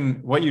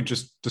what you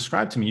just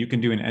described to me, you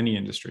can do in any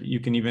industry.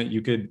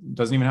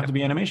 Doesn't even have to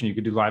be animation. You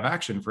could do live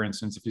action, for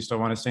instance, if you still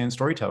want to stay in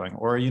storytelling,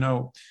 or,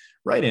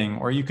 writing,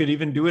 or you could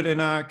even do it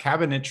in a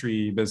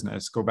cabinetry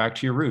business, go back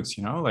to your roots,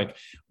 like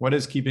what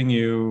is keeping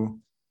you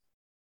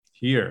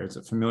here? Is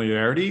it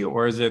familiarity,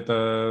 or is it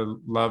the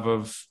love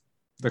of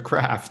the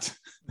craft?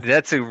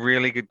 That's a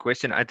really good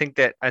question. I think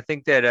that,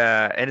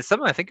 and it's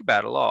something I think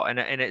about a lot. And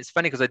it's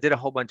funny because I did a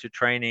whole bunch of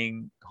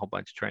training.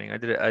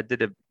 I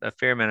did a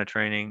fair amount of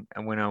training,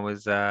 and when I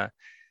was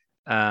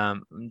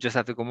just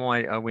after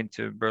Gaumont, I went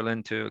to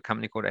Berlin to a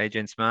company called AJ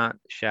and Smart.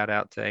 Shout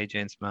out to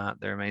AJ and Smart,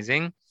 they're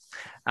amazing.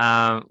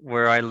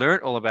 Where I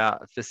learned all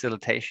about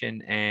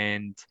facilitation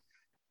and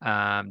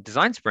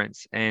design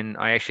sprints, and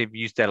I actually have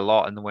used that a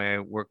lot in the way I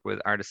work with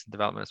artists and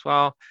development as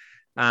well.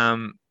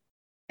 And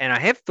I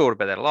have thought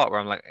about that a lot, where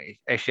I'm like,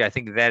 actually, I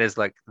think that is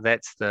like,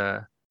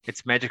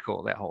 it's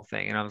magical, that whole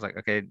thing. And I was like,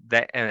 okay,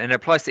 and it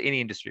applies to any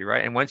industry,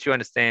 right? And once you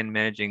understand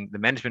the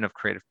management of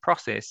creative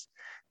process,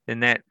 then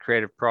that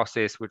creative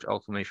process, which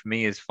ultimately for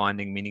me is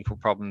finding meaningful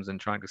problems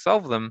and trying to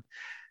solve them,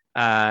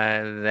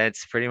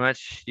 that's pretty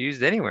much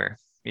used anywhere,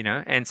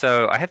 And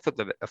so I've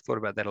thought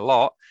about that a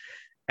lot.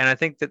 And I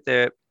think that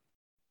the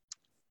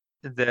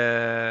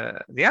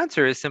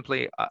answer is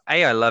simply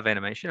I love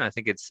animation. I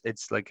think it's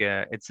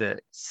a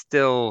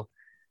still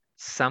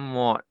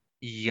somewhat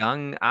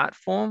young art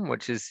form,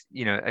 which is,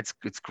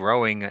 it's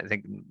growing, I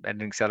think, at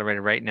an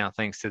accelerated rate now,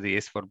 thanks to the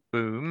S4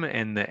 boom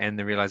and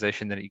the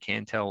realization that you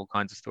can tell all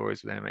kinds of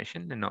stories with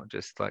animation and not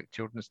just like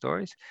children's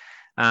stories.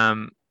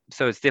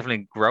 So it's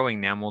definitely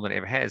growing now more than it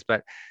ever has,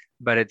 but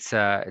it's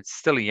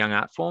still a young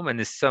art form, and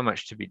there's so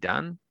much to be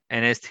done.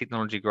 And as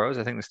technology grows,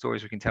 I think the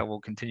stories we can tell will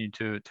continue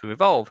to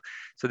evolve.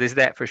 So there's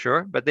that for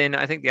sure. But then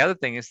I think the other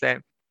thing is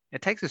that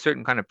it takes a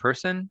certain kind of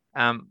person,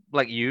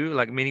 like you,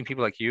 like meeting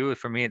people like you.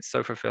 For me, it's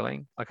so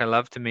fulfilling. Like I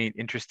love to meet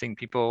interesting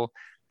people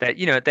that,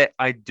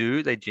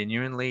 they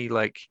genuinely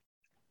like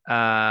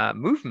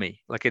move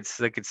me. Like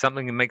it's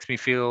something that makes me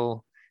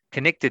feel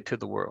connected to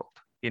the world,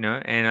 and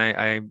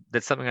I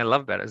that's something I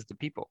love about it, is the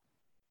people.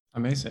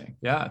 Amazing.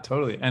 Yeah,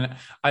 totally. And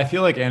I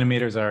feel like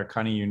animators are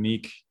kind of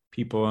unique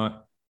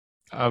people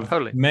of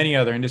Totally. many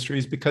other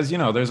industries, because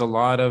there's a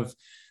lot of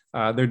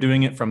they're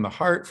doing it from the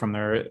heart,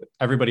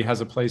 everybody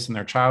has a place in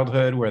their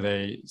childhood where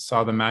they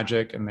saw the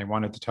magic and they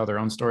wanted to tell their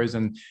own stories,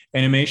 and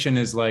animation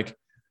is like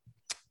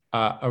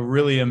a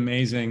really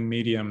amazing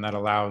medium that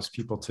allows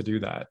people to do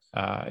that.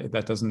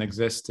 That doesn't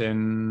exist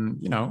in,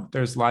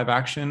 there's live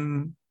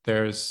action,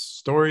 there's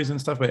stories and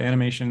stuff, but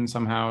animation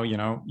somehow,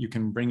 you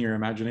can bring your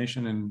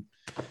imagination and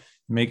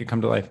make it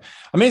come to life.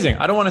 Amazing.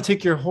 I don't want to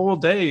take your whole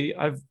day.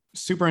 I've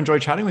super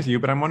enjoyed chatting with you,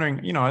 but I'm wondering,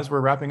 as we're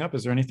wrapping up,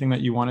 is there anything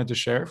that you wanted to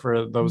share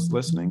for those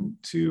listening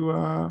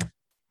to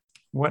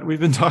what we've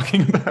been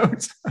talking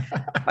about?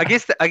 I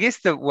guess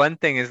the one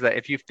thing is that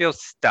if you feel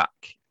stuck,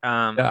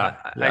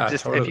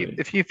 totally.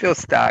 if you feel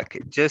stuck,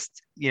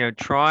 just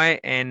try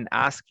and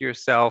ask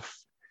yourself,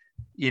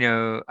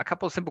 a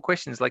couple of simple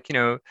questions, like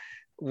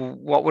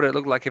what would it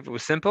look like if it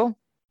was simple?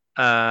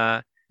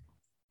 The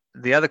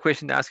other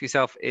question to ask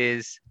yourself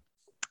is,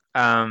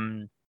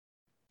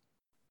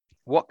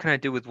 what can I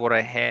do with what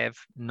I have,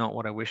 not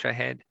what I wish I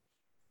had?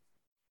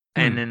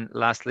 And then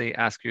lastly,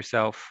 ask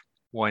yourself,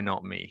 why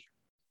not me?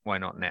 Why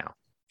not now?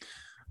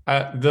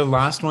 The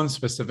last one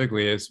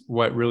specifically is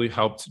what really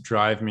helped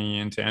drive me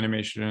into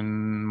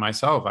animation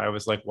myself. I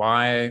was like,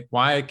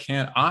 why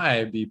can't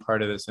I be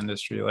part of this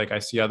industry? Like I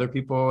see other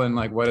people and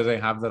like, what do they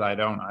have that I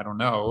don't? I don't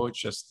know. It's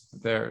just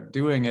they're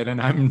doing it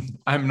and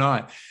I'm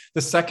not.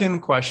 The second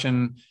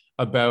question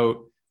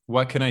about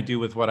what can I do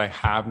with what I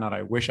have, not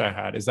I wish I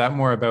had, is that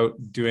more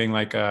about doing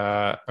like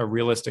a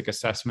realistic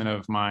assessment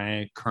of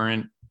my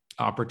current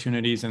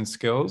opportunities and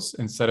skills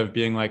instead of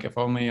being like, if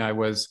only I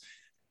was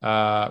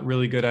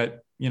really good at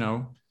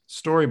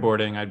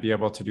storyboarding, I'd be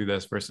able to do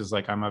this versus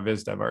like I'm a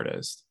viz dev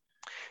artist.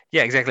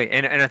 Yeah, exactly.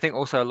 And I think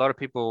also a lot of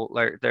people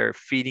like they're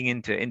feeding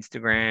into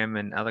Instagram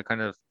and other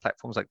kind of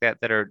platforms like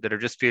that are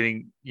just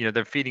feeding,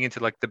 they're feeding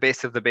into like the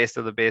best of the best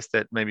of the best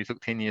that maybe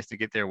took 10 years to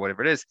get there or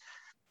whatever it is.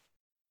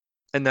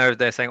 And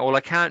they're saying, oh, I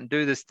can't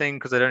do this thing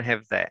because I don't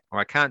have that, or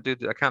I can't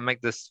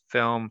make this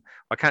film,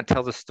 I can't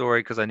tell the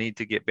story because I need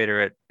to get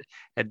better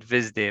at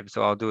viz dev.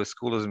 So I'll do a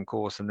schoolism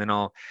course, and then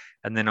I'll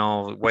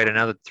wait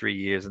another 3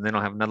 years, and then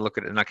I'll have another look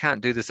at it. And I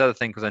can't do this other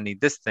thing because I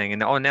need this thing. And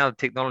now the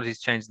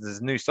technology's changed.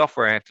 There's new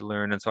software I have to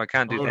learn, and so I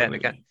can't do that.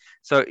 And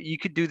so you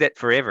could do that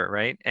forever,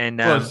 right? And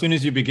as soon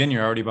as you begin,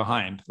 you're already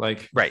behind.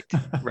 Like right.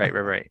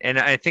 And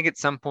I think at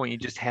some point you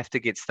just have to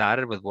get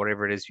started with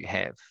whatever it is you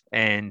have,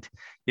 and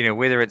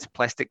whether it's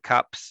plastic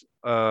cups,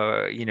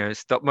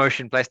 stop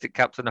motion plastic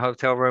cups in a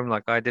hotel room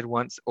like I did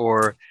once,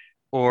 or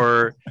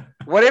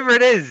whatever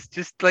it is,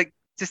 just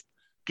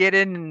get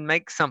in and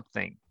make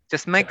something.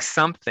 Just make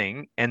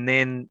something, and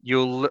then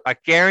I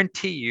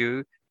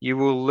guarantee you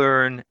will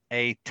learn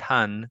a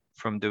ton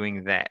from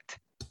doing that.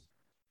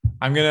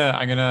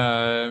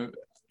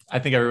 I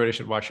think everybody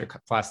should watch a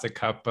plastic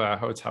cup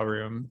hotel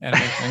room, and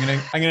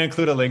I'm gonna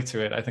include a link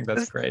to it. I think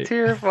that's great.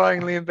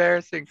 Terrifyingly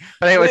embarrassing,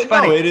 but it was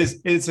funny. No,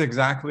 it's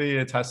exactly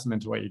a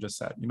testament to what you just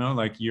said.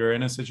 Like you're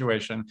in a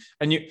situation,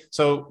 and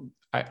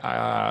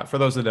for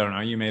those that don't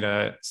know, you made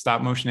a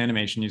stop motion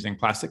animation using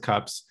plastic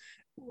cups.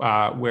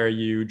 Where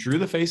you drew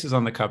the faces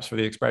on the cups for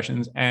the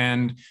expressions,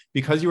 and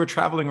because you were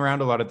traveling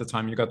around a lot at the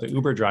time, you got the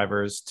Uber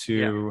drivers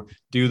to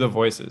do the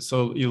voices.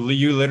 So you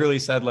literally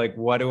said like,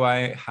 what do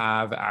I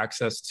have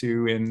access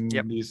to in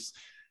these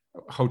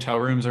hotel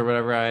rooms or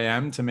whatever I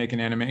am to make an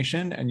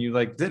animation? And you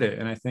like did it.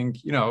 And I think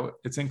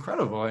it's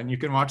incredible. And you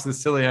can watch this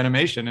silly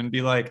animation and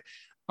be like,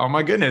 oh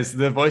my goodness,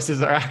 the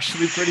voices are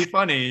actually pretty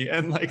funny,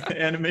 and like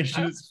the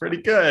animation is pretty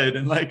good,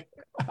 and like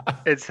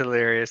it's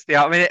hilarious.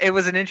 Yeah, I mean, it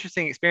was an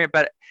interesting experiment,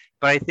 but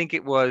I think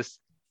it was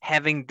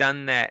having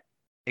done that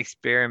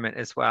experiment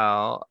as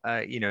well.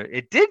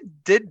 It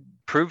did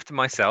prove to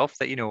myself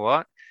that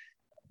what,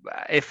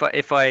 if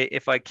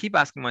I keep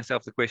asking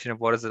myself the question of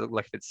what does it look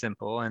like if it's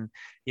simple, and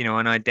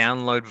and I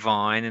download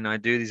Vine and I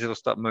do these little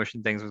stop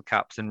motion things with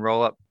cups and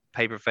roll up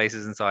paper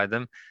faces inside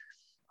them.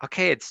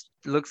 Okay, it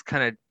looks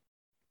kind of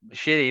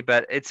shitty,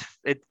 but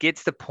it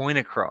gets the point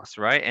across,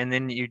 right? And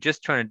then you're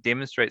just trying to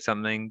demonstrate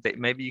something that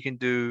maybe you can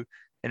do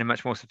in a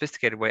much more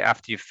sophisticated way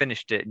after you've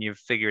finished it and you've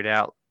figured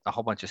out a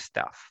whole bunch of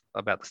stuff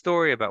about the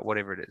story, about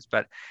whatever it is.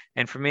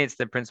 And for me, it's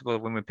the principle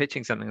of when we're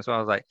pitching something as well. I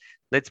was like,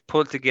 let's pull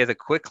it together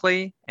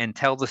quickly and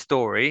tell the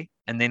story,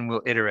 and then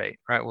we'll iterate,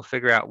 right? We'll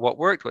figure out what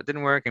worked, what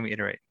didn't work, and we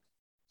iterate.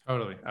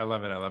 Totally. I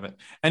love it.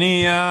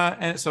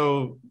 And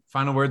so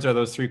final words are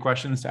those 3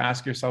 questions to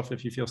ask yourself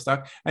if you feel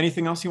stuck.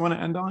 Anything else you want to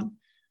end on?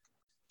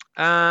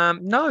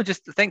 No,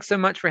 just thanks so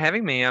much for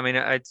having me. I mean,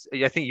 I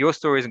think your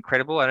story is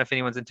incredible. I don't know if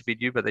anyone's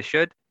interviewed you, but they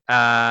should. Big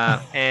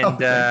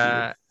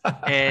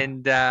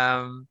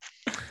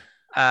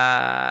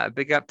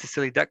up to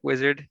Silly Duck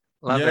Wizard.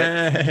 Love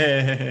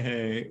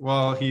it.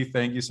 Well, Heath,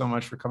 thank you so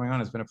much for coming on.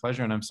 It's been a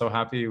pleasure, and I'm so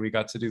happy we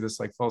got to do this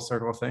like full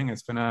circle thing.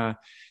 It's been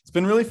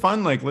really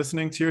fun, like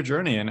listening to your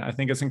journey, and I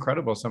think it's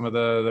incredible some of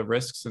the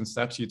risks and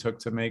steps you took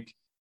to make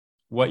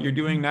what you're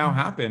doing now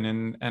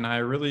happen. And I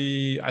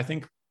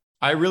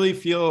really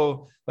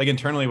feel like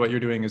internally what you're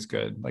doing is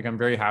good. Like I'm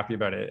very happy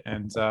about it,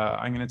 and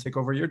I'm going to take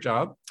over your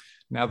job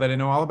now that I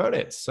know all about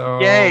it. So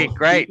yay,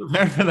 great.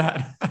 Prepare for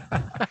that.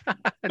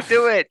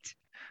 Do it.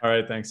 All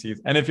right, thanks,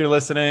 Heath. And if you're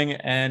listening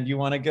and you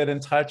want to get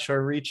in touch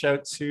or reach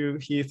out to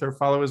Heath or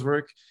follow his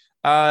work,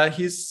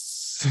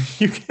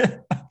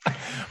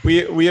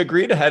 we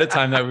agreed ahead of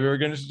time that we were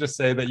going to just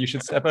say that you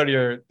should step out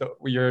of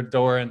your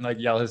door and like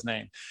yell his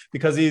name,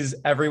 because he's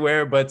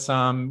everywhere. But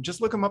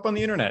just look him up on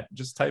the internet.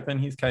 Just type in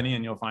Heath Kenny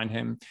and you'll find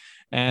him.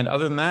 And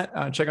other than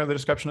that, check out the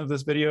description of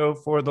this video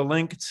for the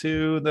link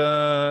to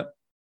the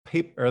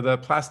paper or the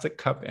plastic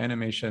cup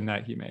animation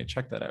that he made.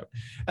 Check that out.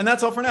 And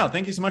that's all for now.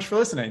 Thank you so much for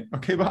listening.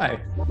 Okay, bye.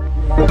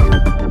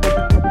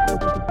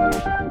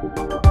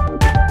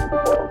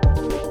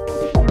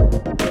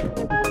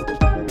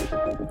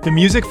 The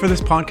music for this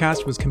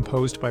podcast was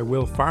composed by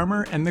Will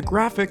Farmer and the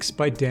graphics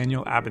by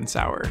Daniel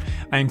Abensauer.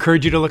 I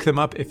encourage you to look them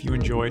up if you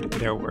enjoyed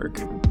their work.